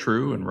judgments are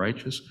true and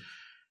righteous.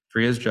 For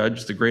he has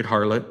judged the great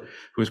harlot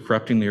who is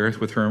corrupting the earth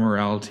with her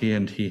immorality,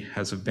 and he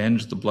has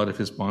avenged the blood of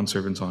his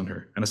bondservants on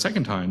her. And a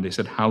second time they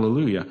said,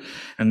 Hallelujah.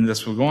 And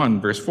this will go on,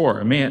 verse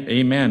 4,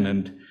 Amen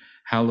and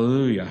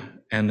Hallelujah.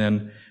 And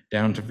then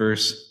down to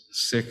verse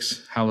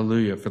 6,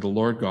 Hallelujah, for the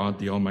Lord God,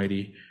 the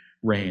Almighty,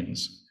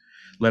 reigns.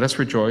 Let us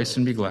rejoice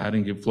and be glad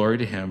and give glory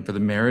to him, for the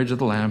marriage of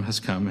the Lamb has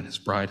come, and his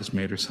bride has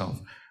made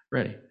herself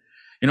ready.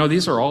 You know,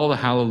 these are all the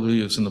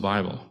hallelujahs in the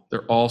Bible.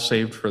 They're all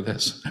saved for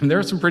this. And there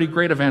are some pretty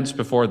great events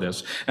before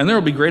this, and there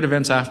will be great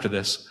events after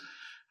this,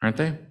 aren't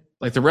they?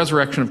 Like the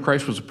resurrection of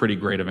Christ was a pretty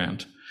great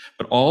event.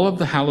 But all of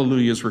the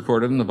hallelujahs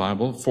recorded in the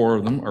Bible, 4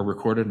 of them are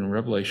recorded in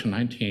Revelation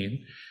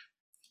 19,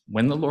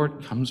 when the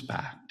Lord comes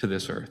back to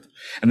this earth.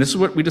 And this is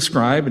what we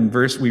describe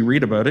we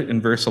read about it in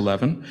verse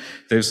 11.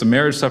 There's the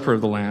marriage supper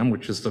of the Lamb,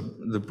 which is the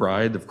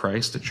bride of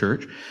Christ, the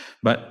church.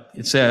 But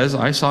it says,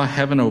 I saw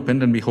heaven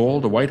opened, and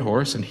behold, a white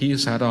horse, and he who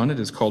sat on it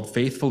is called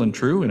Faithful and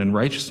True, and in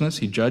righteousness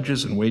he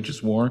judges and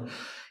wages war.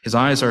 His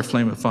eyes are a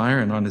flame of fire,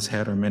 and on his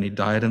head are many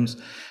diadems,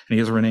 and he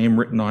has a name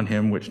written on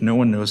him which no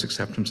one knows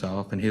except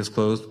himself, and he is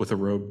clothed with a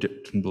robe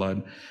dipped in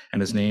blood,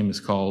 and his name is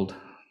called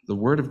the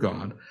Word of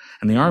God.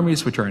 And the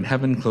armies which are in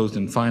heaven, clothed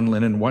in fine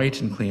linen, white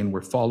and clean,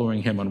 were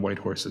following him on white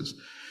horses.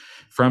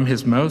 From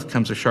his mouth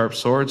comes a sharp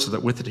sword, so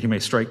that with it he may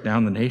strike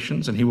down the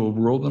nations, and he will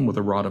rule them with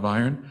a rod of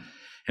iron.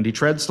 And he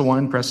treads the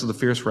winepress of the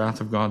fierce wrath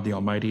of God the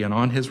Almighty, and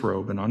on his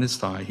robe and on his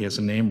thigh he has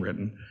a name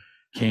written,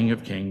 King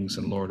of Kings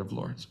and Lord of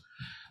Lords.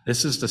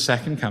 This is the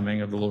second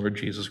coming of the Lord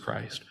Jesus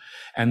Christ.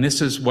 And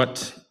this is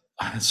what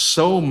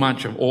so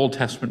much of Old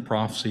Testament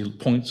prophecy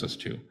points us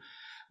to.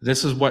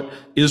 This is what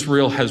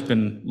Israel has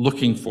been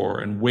looking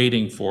for and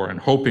waiting for and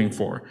hoping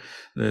for,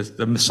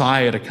 the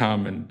Messiah to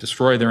come and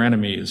destroy their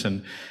enemies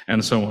and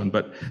so on.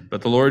 But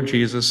the Lord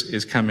Jesus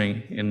is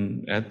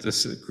coming at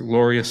this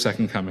glorious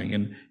second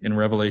coming in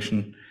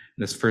Revelation,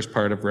 this first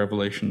part of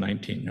Revelation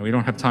 19. Now, we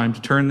don't have time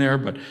to turn there,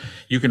 but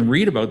you can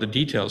read about the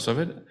details of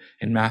it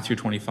in Matthew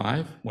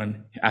 25,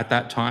 when at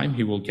that time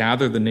he will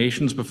gather the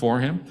nations before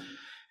him,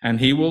 and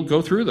he will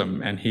go through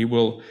them, and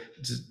he'll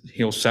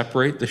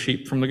separate the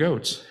sheep from the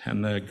goats,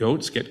 and the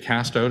goats get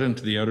cast out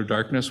into the outer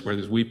darkness where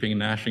there's weeping and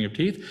gnashing of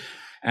teeth,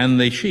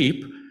 and the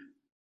sheep,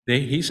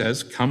 he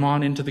says, come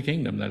on into the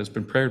kingdom that has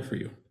been prepared for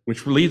you,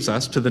 which leads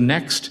us to the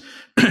next,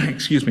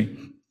 it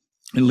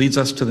leads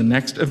us to the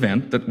next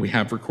event that we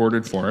have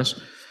recorded for us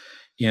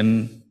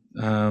in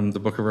the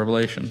book of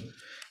Revelation,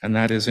 and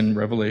that is in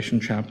Revelation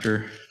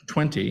chapter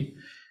 20.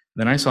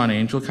 Then I saw an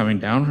angel coming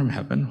down from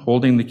heaven,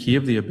 holding the key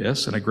of the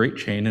abyss and a great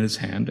chain in his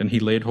hand, and he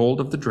laid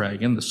hold of the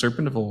dragon, the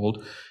serpent of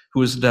old,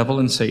 who is the devil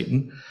and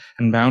Satan,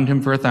 and bound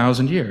him for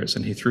 1,000 years.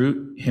 And he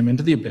threw him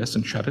into the abyss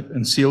and shut it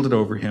and sealed it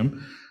over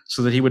him,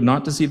 so that he would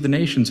not deceive the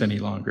nations any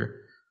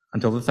longer,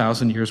 until the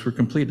 1,000 years were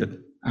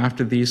completed.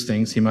 After these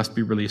things he must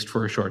be released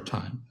for a short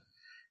time.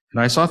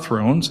 And I saw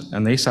thrones,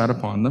 and they sat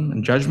upon them,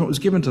 and judgment was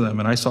given to them.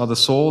 And I saw the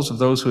souls of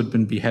those who had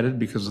been beheaded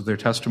because of their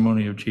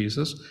testimony of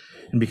Jesus,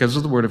 and because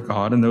of the word of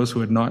God, and those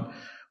who had not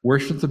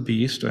worshipped the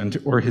beast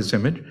or his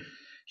image,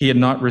 had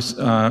not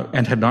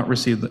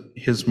received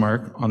his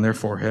mark on their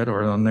forehead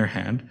or on their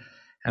hand,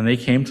 and they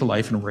came to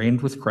life and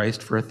reigned with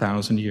Christ for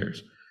 1,000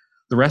 years.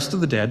 The rest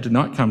of the dead did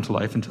not come to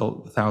life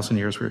until 1,000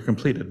 years were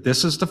completed.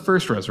 This is the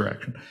first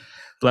resurrection.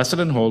 Blessed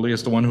and holy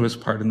is the one who has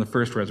part in the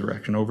first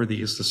resurrection. Over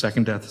these, the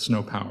second death has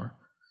no power.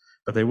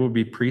 But they will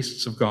be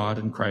priests of God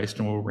and Christ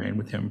and will reign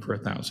with him for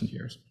 1,000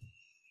 years.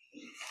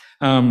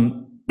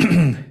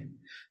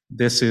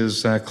 This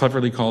is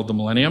cleverly called the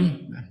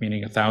millennium,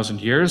 meaning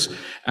 1,000 years.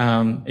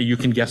 You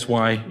can guess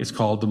why it's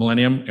called the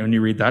millennium when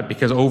you read that,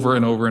 because over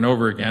and over and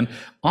over again,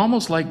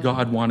 almost like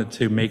God wanted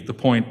to make the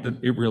point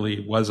that it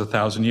really was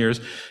 1,000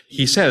 years,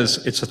 he says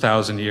it's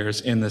 1,000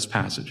 years in this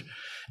passage.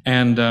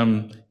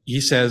 And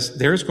he says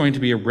there's going to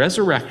be a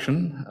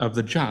resurrection of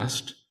the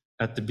just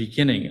at the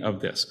beginning of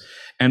this.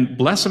 And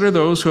blessed are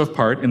those who have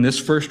part in this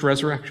first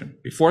resurrection.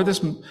 Before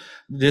this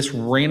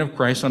reign of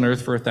Christ on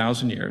earth for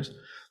 1,000 years,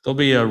 there'll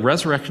be a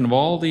resurrection of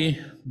all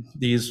these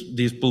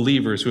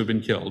believers who have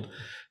been killed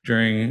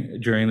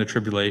during the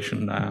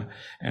tribulation,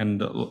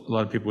 and a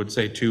lot of people would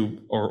say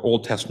or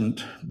Old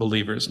Testament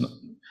believers.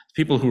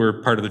 People who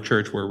were part of the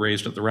church were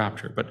raised at the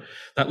rapture, but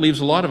that leaves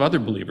a lot of other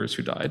believers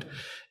who died.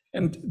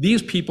 And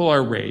these people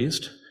are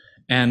raised,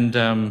 and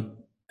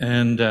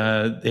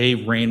they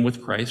reign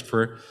with Christ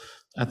for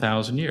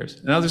 1,000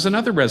 years. Now there's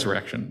another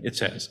resurrection, it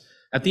says,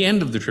 at the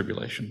end of the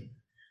tribulation.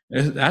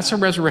 That's a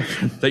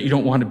resurrection that you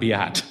don't want to be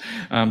at.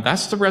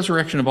 That's the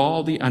resurrection of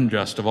all the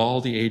unjust, of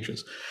all the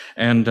ages.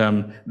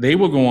 And they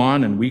will go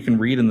on, and we can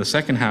read in the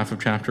second half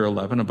of chapter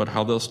 11 about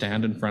how they'll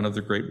stand in front of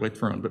the great white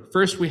throne. But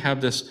first we have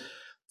this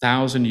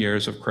 1,000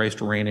 years of Christ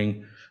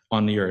reigning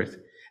on the earth.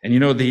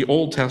 And the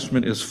Old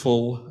Testament is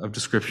full of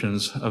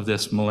descriptions of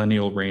this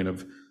millennial reign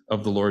of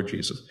the Lord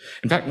Jesus.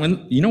 In fact,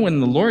 when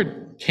the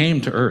Lord came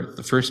to earth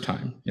the first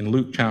time in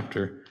Luke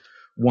chapter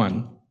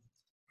 1,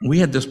 we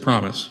had this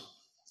promise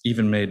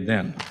even made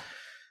then.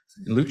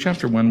 In Luke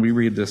chapter 1, we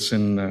read this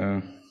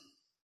in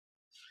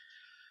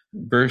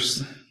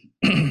verse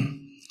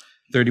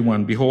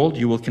 31. Behold,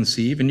 you will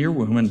conceive in your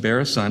womb and bear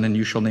a son, and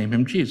you shall name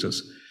him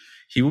Jesus.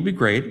 He will be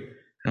great,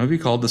 and will be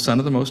called the Son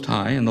of the Most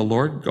High, and the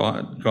Lord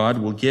God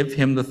will give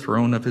him the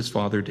throne of his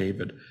father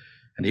David,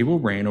 and he will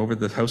reign over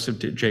the house of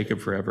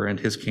Jacob forever, and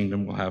his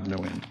kingdom will have no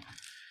end. It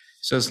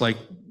says,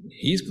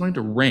 he's going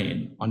to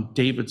reign on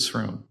David's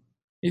throne.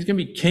 He's going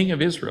to be king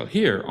of Israel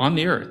here on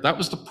the earth. That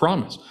was the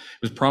promise.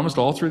 It was promised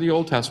all through the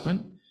Old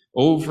Testament,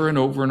 over and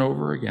over and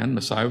over again.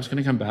 Messiah was going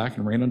to come back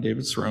and reign on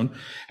David's throne.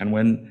 And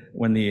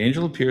when the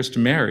angel appears to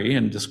Mary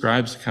and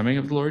describes the coming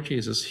of the Lord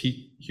Jesus,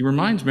 he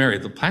reminds Mary,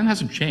 the plan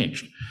hasn't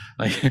changed.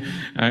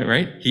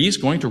 Right? He's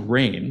going to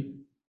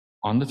reign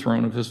on the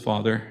throne of his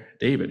father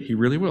David. He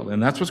really will.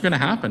 And that's what's going to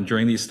happen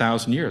during these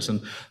 1,000 years. And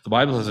the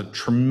Bible has a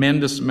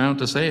tremendous amount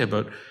to say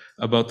about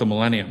the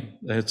millennium.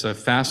 It's a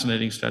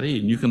fascinating study,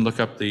 and you can look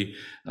up the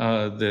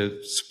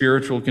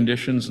spiritual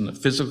conditions and the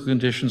physical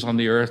conditions on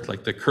the earth.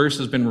 Like the curse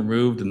has been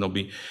removed, and there'll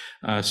be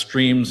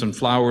streams and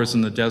flowers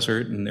in the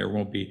desert, and there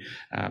won't be,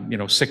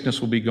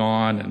 sickness will be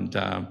gone, and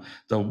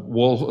the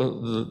wolf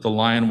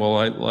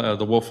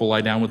will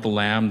lie down with the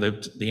lamb.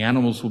 The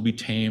animals will be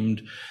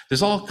tamed.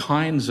 There's all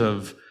kinds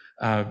of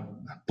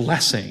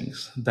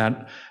blessings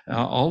that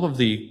all of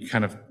the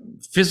kind of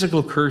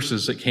physical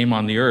curses that came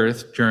on the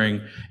earth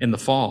in the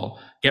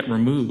fall get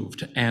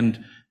removed,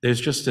 and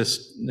there's just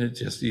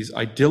these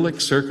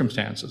idyllic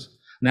circumstances.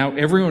 Now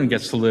everyone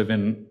gets to live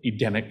in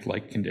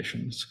Edenic-like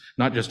conditions,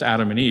 not just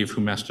Adam and Eve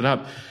who messed it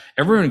up.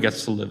 Everyone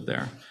gets to live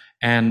there,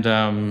 And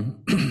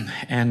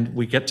and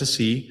we get to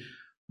see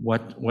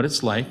what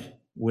it's like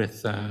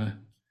with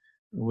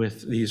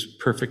these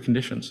perfect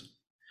conditions.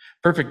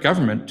 Perfect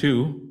government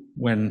too,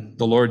 when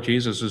the Lord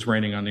Jesus is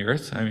reigning on the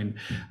earth. I mean,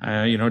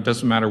 it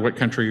doesn't matter what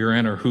country you're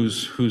in or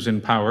who's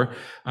in power.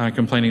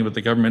 Complaining about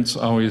the government's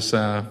always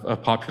a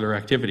popular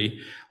activity.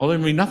 Although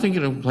there'll be nothing to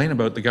complain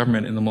about the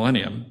government in the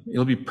millennium.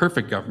 It'll be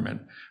perfect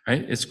government,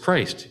 right? It's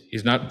Christ.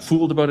 He's not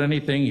fooled about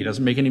anything. He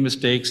doesn't make any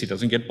mistakes. He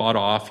doesn't get bought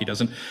off. He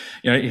doesn't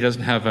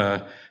have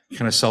a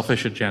kind of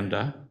selfish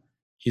agenda.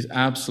 He's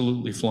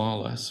absolutely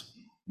flawless.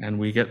 And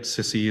we get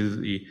to see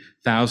the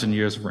 1,000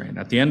 years of reign.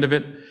 At the end of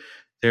it,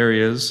 there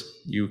he is.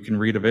 You can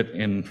read of it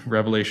in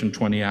Revelation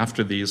 20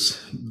 after these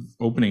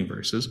opening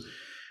verses.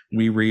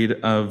 We read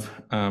of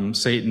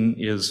Satan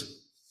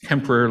is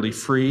temporarily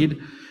freed,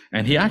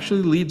 and he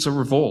actually leads a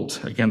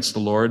revolt against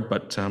the Lord,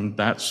 but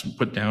that's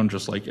put down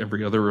just like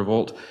every other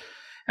revolt.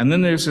 And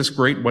then there's this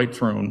great white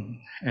throne,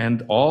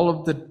 and all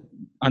of the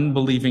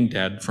unbelieving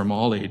dead from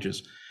all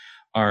ages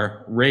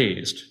are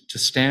raised to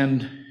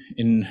stand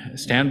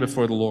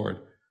before the Lord.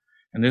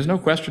 And there's no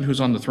question who's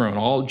on the throne.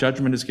 All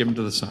judgment is given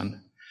to the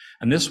Son.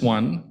 And this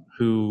one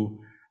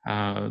who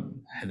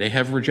they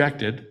have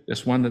rejected,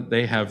 this one that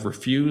they have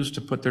refused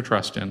to put their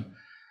trust in,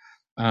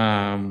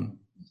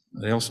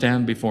 they'll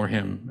stand before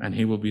him and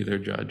he will be their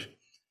judge.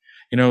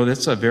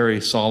 That's a very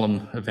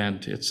solemn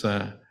event. It's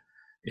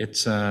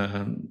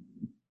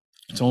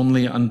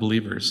only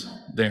unbelievers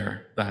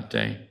there that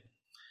day.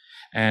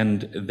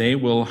 And they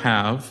will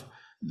have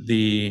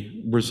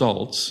the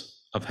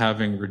results of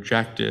having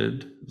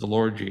rejected the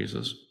Lord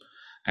Jesus.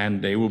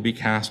 And they will be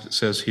cast, it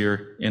says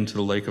here, into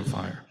the lake of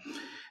fire.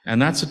 And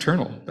that's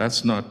eternal.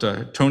 That's not,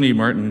 Tony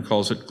Martin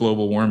calls it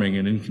global warming,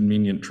 an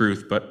inconvenient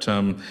truth, but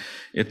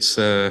it's,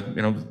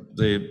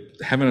 the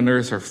heaven and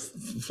earth are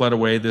fled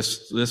away,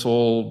 this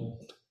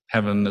old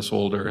heaven, this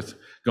old earth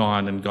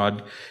gone, and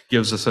God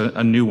gives us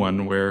a new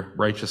one where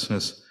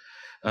righteousness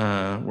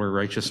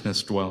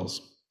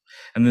dwells.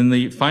 And then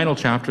the final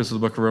chapters of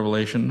the book of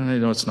Revelation, I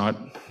know it's not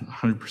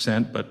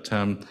 100%, but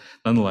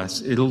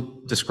nonetheless,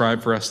 it'll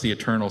describe for us the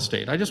eternal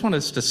state. I just want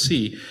us to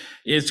see,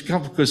 it's a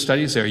couple of good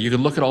studies there. You could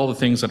look at all the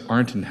things that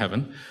aren't in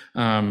heaven,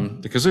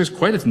 because there's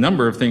quite a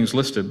number of things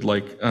listed,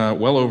 like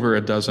well over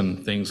a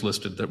dozen things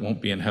listed that won't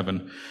be in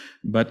heaven.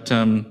 But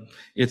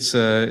it's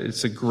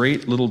a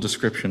great little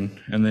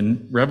description. And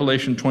then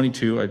Revelation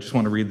 22, I just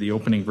want to read the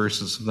opening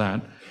verses of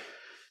that.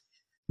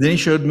 Then he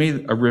showed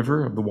me a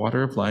river of the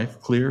water of life,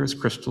 clear as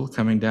crystal,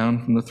 coming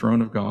down from the throne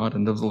of God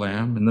and of the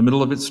Lamb. In the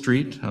middle of its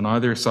street, on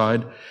either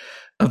side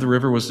of the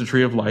river, was the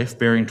tree of life,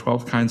 bearing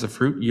 12 kinds of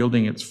fruit,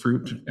 yielding its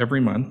fruit every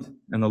month,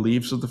 and the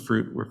leaves of the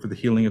fruit were for the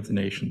healing of the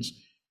nations.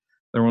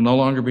 There will no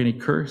longer be any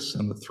curse,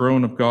 and the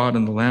throne of God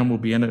and the Lamb will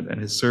be in it,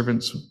 and his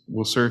servants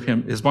will serve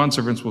him. His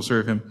bondservants will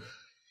serve him.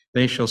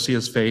 They shall see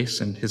his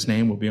face, and his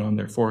name will be on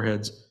their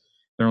foreheads.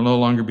 There will no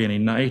longer be any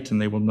night, and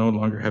they will no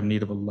longer have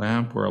need of a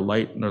lamp or a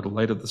light, nor the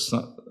light of the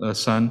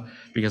sun,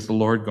 because the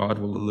Lord God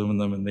will illumine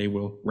them, and they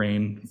will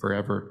reign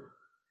forever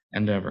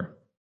and ever.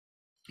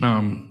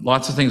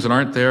 Lots of things that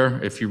aren't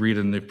there, if you read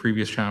in the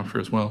previous chapter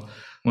as well.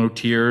 No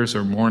tears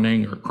or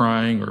mourning or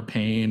crying or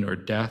pain or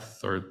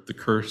death or the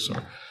curse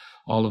or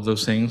all of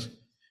those things.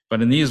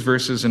 But in these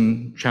verses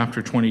in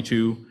chapter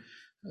 22,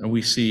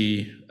 we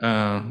see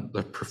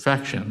the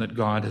perfection that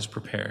God has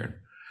prepared.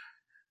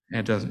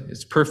 And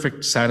it's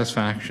perfect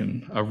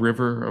satisfaction, a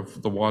river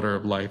of the water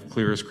of life,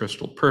 clear as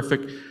crystal,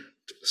 perfect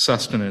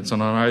sustenance. And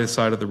on either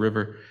side of the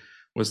river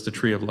was the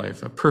tree of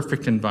life, a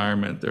perfect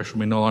environment. There shall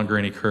be no longer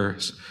any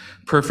curse.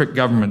 Perfect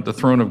government, the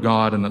throne of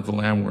God and of the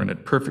Lamb were in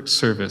it. Perfect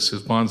service,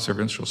 his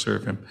bondservants shall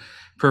serve him.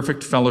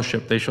 Perfect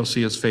fellowship, they shall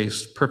see his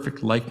face.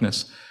 Perfect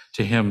likeness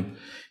to him,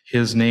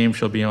 his name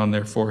shall be on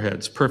their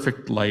foreheads.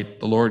 Perfect light,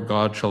 the Lord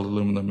God shall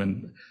illumine them.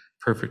 In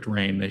perfect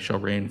reign, they shall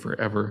reign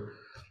forever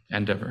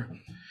and ever.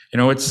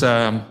 It's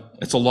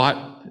a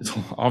lot.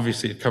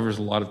 Obviously, it covers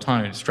a lot of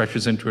time. It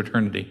stretches into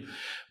eternity.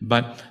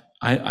 But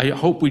I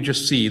hope we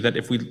just see that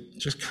if we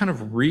just kind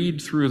of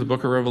read through the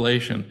book of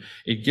Revelation,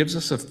 it gives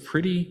us a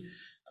pretty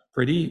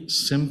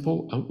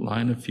simple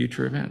outline of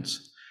future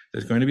events.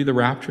 There's going to be the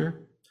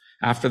rapture.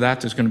 After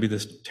that, there's going to be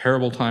this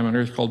terrible time on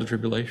earth called the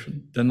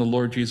tribulation. Then the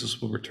Lord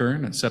Jesus will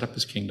return and set up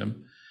his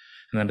kingdom.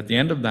 And then at the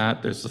end of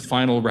that, there's the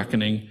final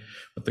reckoning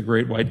with the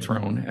great white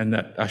throne, and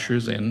that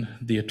ushers in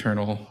the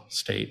eternal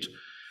state.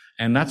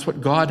 And that's what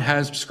God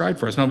has described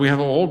for us. Now, we have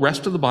a whole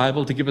rest of the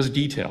Bible to give us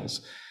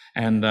details.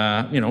 And,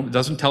 it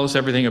doesn't tell us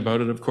everything about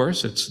it, of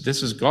course.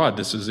 This is God.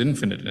 This is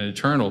infinite and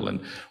eternal,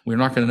 and we're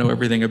not going to know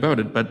everything about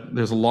it, but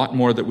there's a lot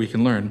more that we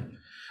can learn.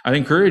 I'd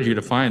encourage you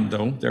to find,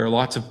 though, there are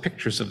lots of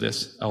pictures of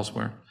this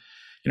elsewhere.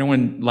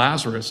 When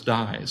Lazarus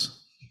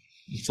dies,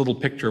 this little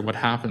picture of what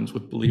happens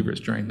with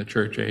believers during the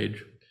church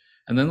age.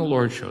 And then the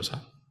Lord shows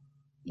up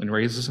and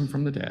raises him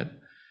from the dead.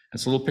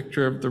 It's a little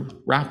picture of the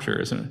rapture,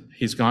 isn't it?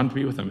 He's gone to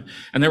be with him.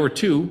 And there were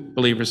two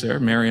believers there,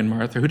 Mary and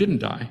Martha, who didn't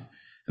die.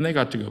 And they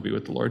got to go be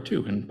with the Lord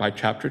too. And by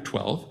chapter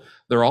 12,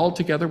 They're all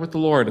together with the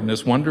Lord in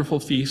this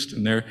wonderful feast,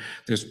 and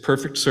there's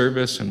perfect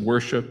service and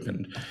worship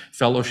and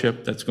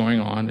fellowship that's going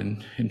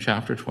on in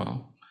chapter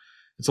 12.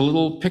 It's a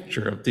little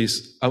picture of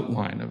this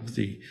outline of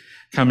the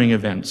coming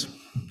events.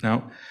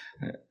 Now,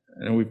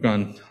 I know we've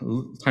gone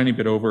a tiny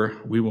bit over.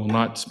 We will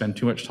not spend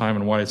too much time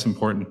on why it's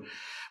important,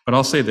 but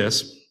I'll say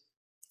this.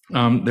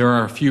 There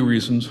are a few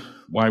reasons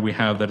why we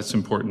have that it's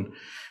important.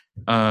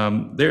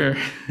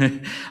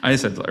 I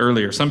said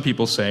earlier, some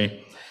people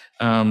say,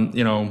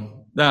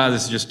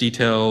 this is just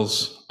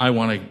details. I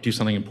want to do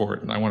something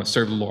important. I want to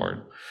serve the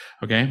Lord.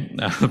 Okay?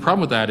 The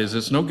problem with that is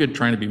it's no good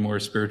trying to be more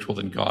spiritual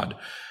than God.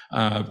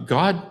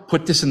 God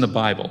put this in the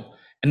Bible.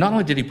 And not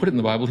only did he put it in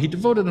the Bible, he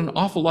devoted an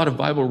awful lot of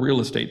Bible real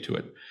estate to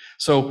it.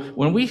 So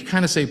when we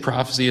kind of say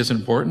prophecy is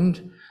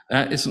important,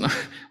 it's not,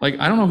 like,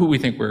 I don't know who we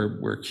think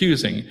we're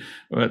accusing,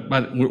 but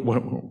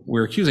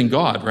we're accusing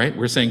God, right?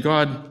 We're saying,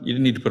 God, you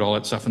didn't need to put all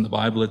that stuff in the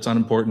Bible. It's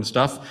unimportant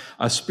stuff.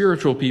 As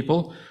spiritual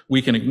people,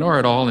 we can ignore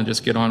it all and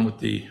just get on with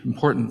the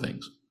important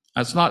things.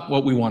 That's not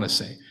what we want to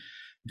say.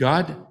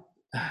 God,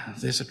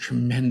 there's a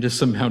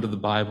tremendous amount of the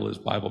Bible is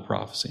Bible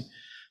prophecy.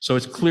 So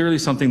it's clearly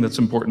something that's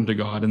important to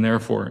God, and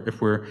therefore,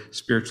 if we're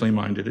spiritually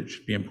minded, it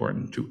should be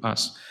important to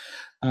us.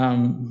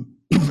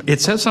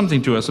 It says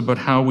something to us about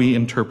how we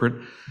interpret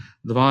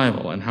the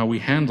Bible and how we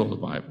handle the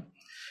Bible.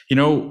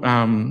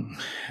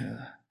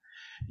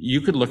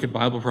 You could look at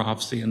Bible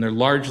prophecy, and they're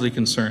largely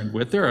concerned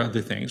with, there are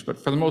other things, but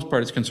for the most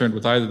part, it's concerned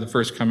with either the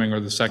first coming or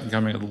the second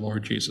coming of the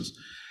Lord Jesus.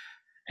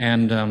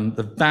 And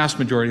the vast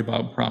majority of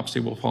Bible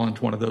prophecy will fall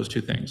into one of those two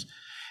things.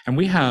 And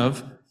we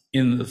have,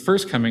 in the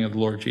first coming of the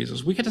Lord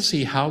Jesus, we get to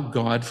see how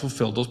God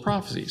fulfilled those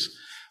prophecies.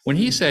 When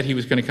he said he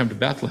was going to come to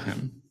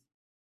Bethlehem,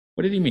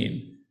 what did he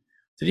mean?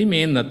 Did he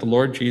mean that the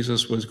Lord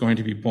Jesus was going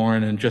to be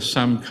born in just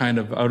some kind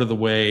of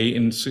out-of-the-way,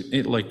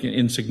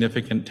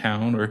 insignificant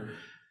town? Or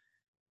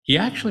he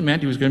actually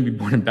meant he was going to be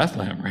born in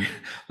Bethlehem, right?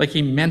 Like,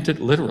 he meant it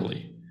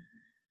literally.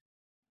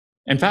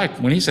 In fact,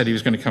 when he said he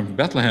was going to come from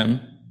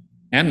Bethlehem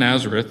and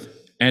Nazareth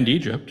and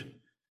Egypt,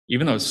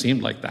 even though it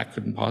seemed like that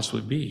couldn't possibly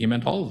be, he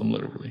meant all of them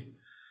literally.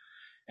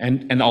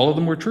 And all of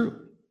them were true.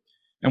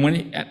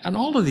 And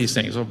all of these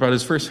things about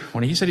his first,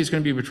 when he said he's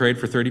going to be betrayed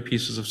for 30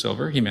 pieces of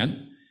silver, he meant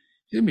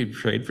he's going to be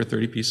betrayed for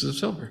 30 pieces of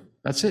silver.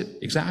 That's it,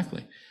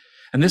 exactly.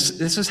 And this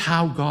is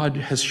how God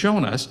has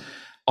shown us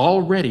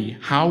already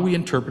how we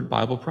interpret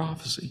Bible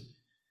prophecy.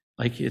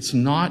 Like, it's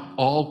not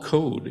all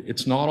code.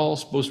 It's not all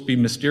supposed to be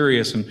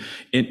mysterious and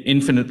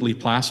infinitely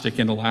plastic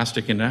and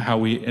elastic in how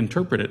we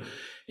interpret it.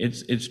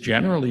 It's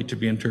generally to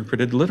be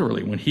interpreted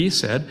literally. When he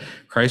said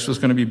Christ was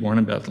going to be born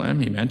in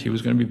Bethlehem, he meant he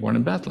was going to be born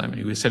in Bethlehem.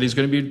 He said he's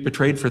going to be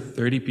betrayed for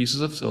 30 pieces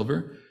of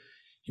silver.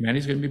 He meant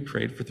he's going to be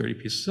betrayed for 30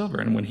 pieces of silver.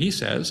 And when he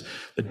says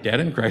the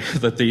dead in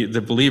Christ, that the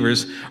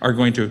believers are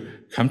going to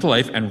come to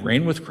life and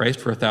reign with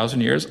Christ for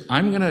 1,000 years,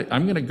 I'm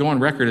going to go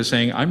on record as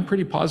saying I'm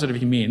pretty positive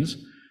he means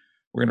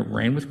we're going to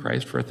reign with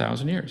Christ for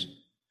 1,000 years.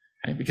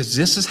 Okay? Because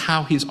this is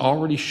how he's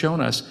already shown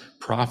us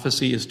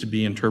prophecy is to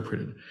be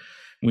interpreted.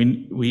 We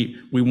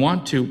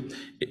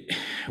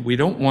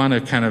don't want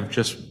to kind of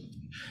just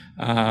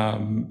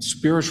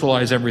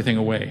spiritualize everything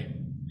away.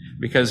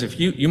 Because if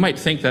you might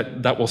think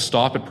that will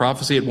stop at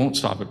prophecy, it won't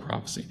stop at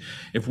prophecy.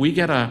 If we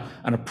get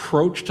an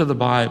approach to the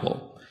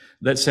Bible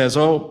that says,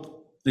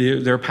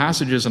 there are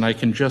passages and I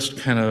can just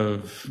kind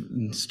of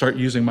start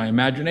using my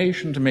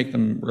imagination to make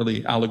them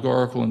really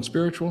allegorical and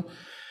spiritual,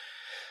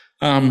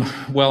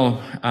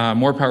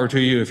 more power to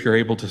you if you're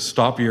able to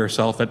stop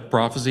yourself at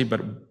prophecy, but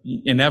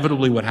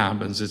inevitably what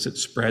happens is it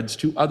spreads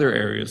to other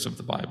areas of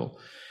the Bible.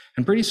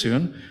 And pretty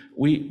soon,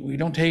 we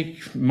don't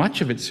take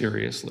much of it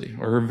seriously,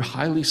 or are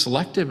highly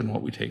selective in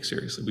what we take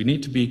seriously. We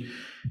need to be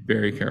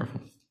very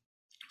careful.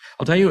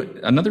 I'll tell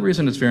you, another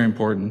reason it's very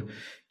important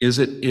is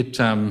it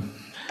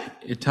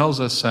tells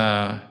us,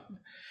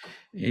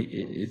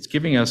 it's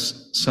giving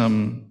us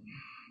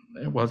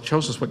it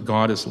shows us what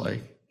God is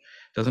like,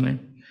 doesn't it?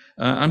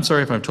 I'm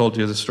sorry if I've told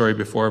you this story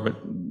before, but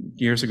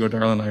years ago,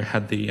 Darla and I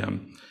had the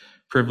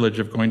privilege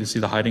of going to see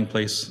the hiding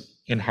place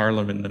in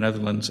Haarlem in the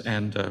Netherlands,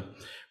 and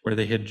where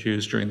they hid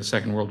Jews during the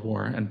Second World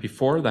War. And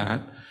before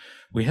that,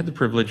 we had the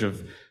privilege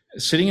of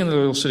sitting in the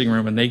little sitting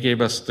room, and they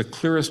gave us the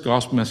clearest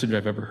gospel message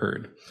I've ever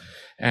heard.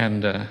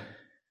 And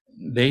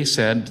they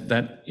said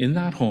that in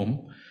that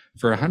home,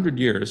 for 100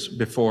 years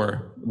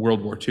before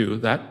World War II,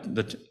 that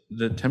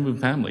the Ten Boom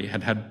family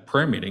had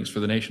prayer meetings for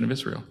the nation of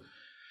Israel.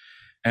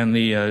 And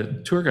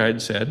the tour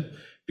guide said,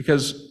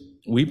 because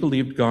we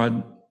believed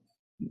God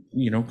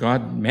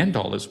meant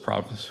all his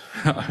promises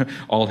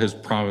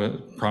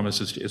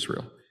to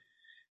Israel.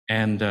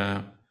 And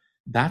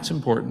that's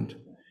important.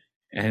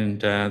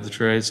 And the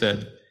tour guide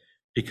said,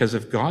 because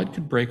if God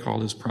could break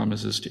all his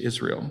promises to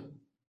Israel,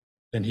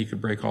 then he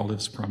could break all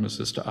his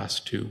promises to us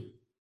too.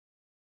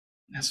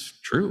 That's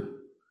true.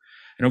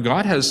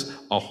 God has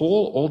a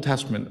whole Old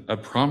Testament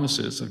of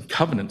promises and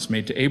covenants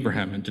made to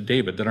Abraham and to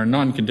David that are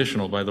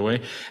non-conditional, by the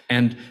way,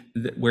 and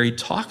where he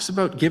talks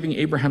about giving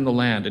Abraham the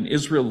land and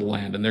Israel the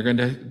land, and they're going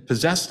to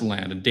possess the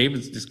land, and David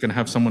is going to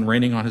have someone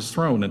reigning on his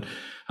throne, and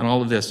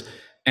all of this.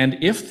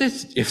 And if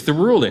the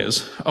rule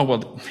is, oh,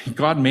 well,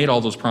 God made all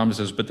those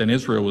promises, but then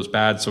Israel was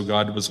bad, so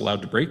God was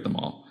allowed to break them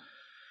all.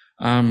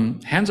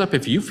 Hands up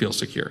if you feel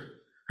secure,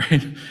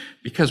 right?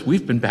 Because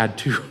we've been bad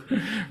too,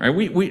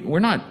 right? We're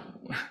not,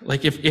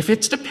 like, if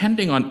it's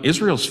depending on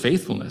Israel's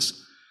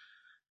faithfulness,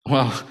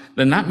 well,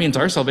 then that means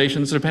our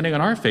salvation is depending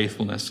on our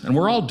faithfulness, and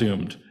we're all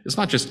doomed. It's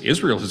not just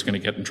Israel who's going to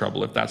get in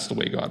trouble if that's the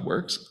way God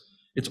works.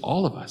 It's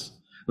all of us.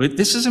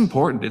 This is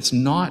important. It's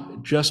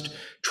not just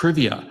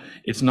trivia.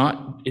 It's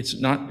not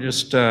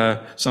just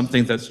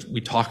something that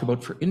we talk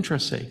about for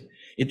interest's sake.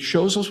 It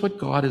shows us what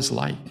God is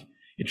like.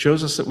 It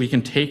shows us that we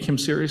can take him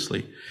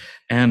seriously,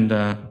 and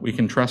we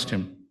can trust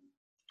him,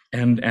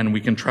 and we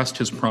can trust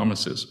his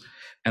promises,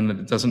 and that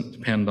it doesn't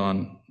depend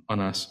on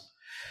us.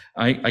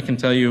 I can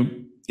tell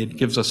you, it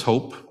gives us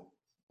hope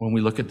when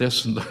we look at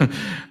this.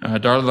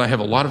 Darla and I have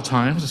a lot of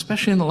times,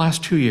 especially in the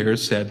last 2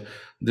 years, said,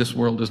 this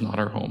world is not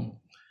our home.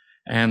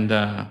 And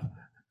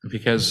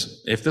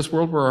because if this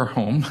world were our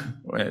home,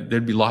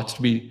 there'd be lots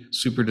to be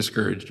super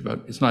discouraged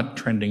about. It's not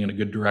trending in a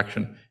good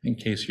direction, in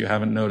case you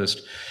haven't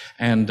noticed.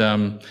 And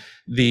but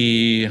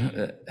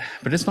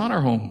it's not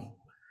our home.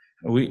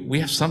 We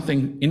have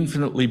something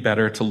infinitely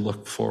better to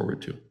look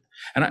forward to.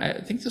 And I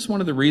think this is one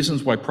of the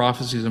reasons why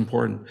prophecy is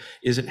important,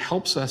 is it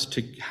helps us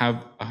to have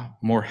a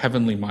more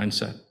heavenly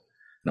mindset.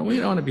 Now, we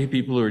don't want to be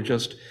people who are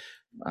just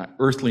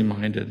earthly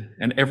minded,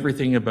 and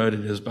everything about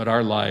it is about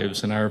our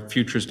lives and our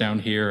futures down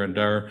here and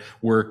our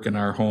work and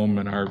our home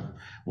and our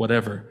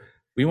whatever.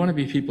 We want to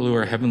be people who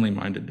are heavenly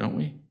minded, don't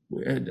we?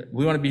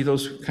 We want to be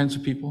those kinds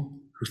of people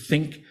who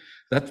think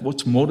that what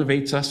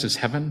motivates us is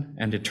heaven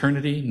and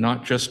eternity,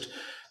 not just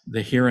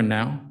the here and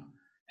now.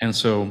 And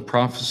so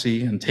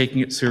prophecy and taking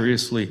it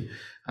seriously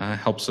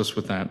helps us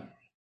with that.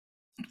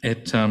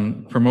 It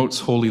promotes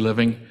holy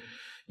living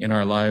in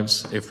our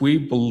lives. If we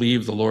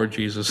believe the Lord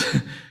Jesus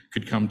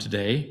could come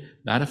today,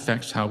 that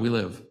affects how we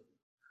live.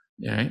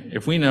 Yeah,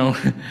 if we know,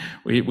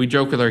 we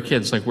joke with our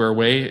kids, like we're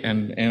away,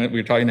 and we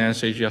were talking to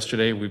Anastasia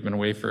yesterday. We've been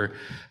away for a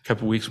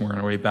couple of weeks, and we're on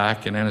our way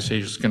back, and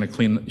Anastasia's going to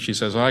clean. She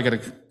says, "Oh, I got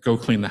to go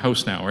clean the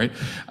house now, right?"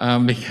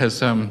 Because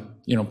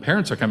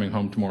parents are coming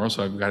home tomorrow,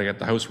 so I've got to get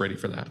the house ready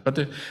for that. But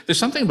there's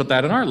something about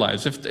that in our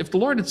lives. If the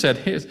Lord had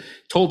said,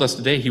 told us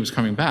today He was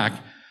coming back,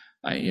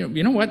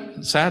 you know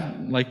what?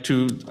 Sad, like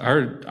to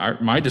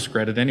my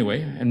discredit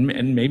anyway,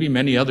 and maybe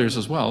many others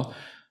as well,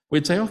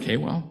 we'd say, okay,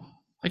 well,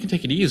 I can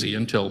take it easy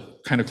until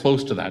kind of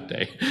close to that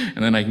day,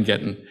 and then I can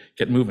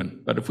get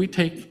moving. But if we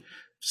take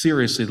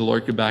seriously the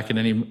Lord could back at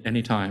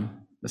any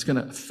time, that's going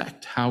to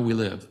affect how we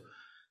live,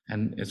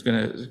 and it's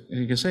going to,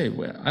 you can say,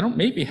 well, I don't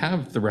maybe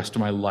have the rest of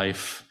my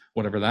life,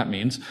 whatever that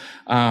means,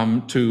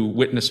 to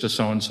witness to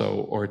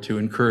so-and-so, or to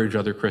encourage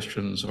other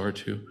Christians, or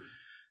to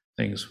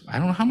things. I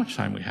don't know how much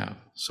time we have,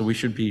 so we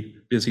should be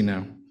busy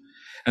now.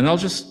 And I'll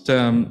just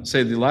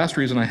say the last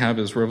reason I have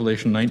is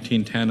Revelation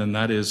 19:10, and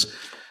that is,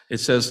 it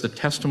says the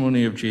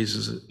testimony of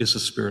Jesus is the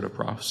spirit of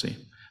prophecy.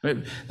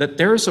 That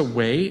there is a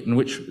way in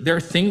which there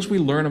are things we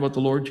learn about the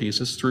Lord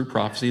Jesus through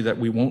prophecy that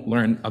we won't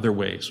learn other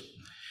ways.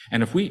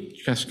 And if we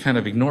just kind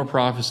of ignore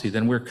prophecy,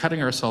 then we're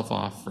cutting ourselves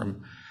off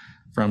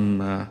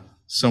from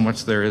so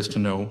much there is to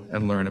know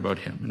and learn about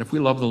him. And if we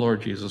love the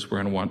Lord Jesus, we're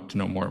going to want to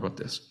know more about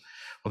this.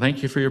 Well,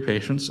 thank you for your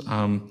patience.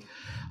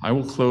 I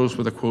will close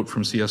with a quote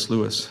from C.S.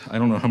 Lewis. I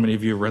don't know how many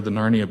of you have read the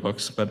Narnia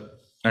books, but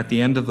at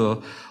the end of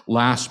the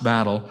last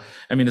battle,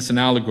 I mean, it's an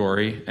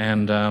allegory,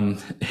 and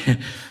and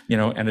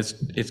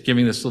it's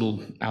giving this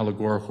little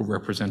allegorical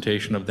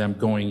representation of them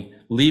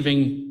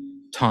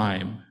leaving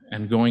time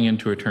and going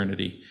into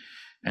eternity.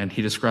 And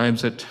he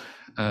describes it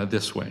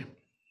this way. It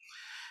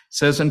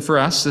says, "And for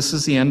us, this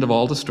is the end of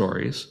all the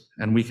stories,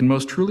 and we can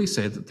most truly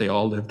say that they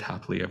all lived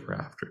happily ever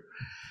after.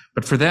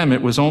 But for them,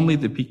 it was only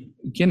the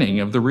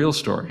beginning of the real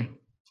story.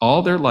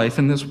 All their life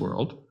in this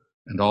world,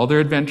 and all their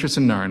adventures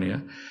in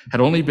Narnia,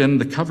 had only been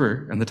the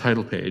cover and the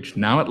title page.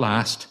 Now at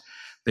last,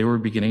 they were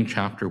beginning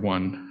chapter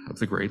 1 of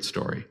the great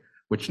story,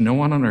 which no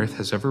one on earth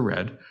has ever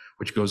read,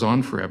 which goes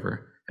on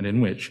forever, and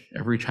in which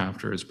every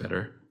chapter is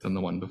better than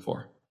the one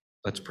before."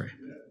 Let's pray.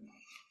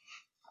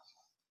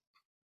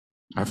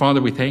 Our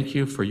Father, we thank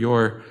you for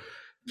your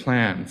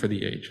plan for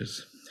the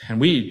ages. And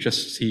we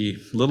just see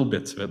little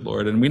bits of it,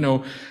 Lord. And we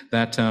know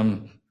that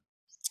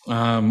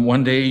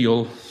one day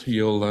you'll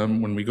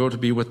when we go to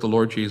be with the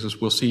Lord Jesus,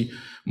 we'll see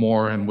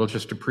more, and we'll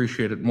just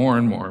appreciate it more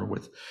and more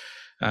with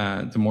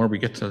the more we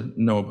get to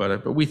know about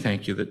it. But we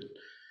thank you that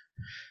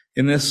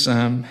in this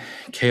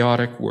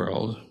chaotic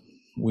world,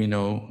 we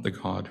know the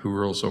God who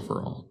rules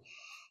over all.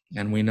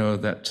 And we know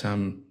that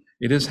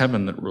it is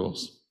heaven that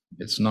rules.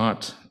 It's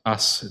not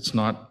us. It's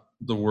not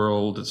the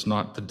world. It's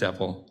not the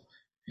devil.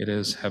 It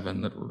is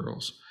heaven that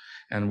rules.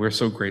 And we're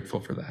so grateful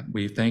for that.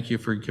 We thank you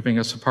for giving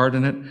us a part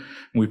in it. And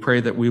we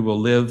pray that we will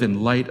live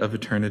in light of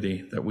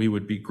eternity, that we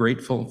would be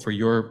grateful for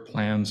your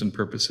plans and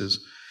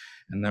purposes,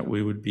 and that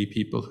we would be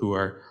people who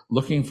are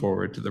looking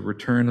forward to the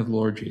return of the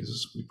Lord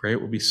Jesus. We pray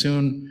it will be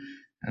soon,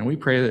 and we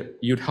pray that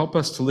you'd help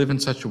us to live in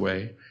such a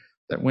way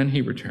that when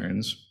he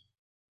returns,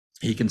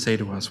 he can say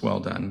to us, "Well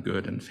done,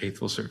 good and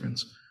faithful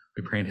servants."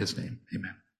 We pray in his name. Amen.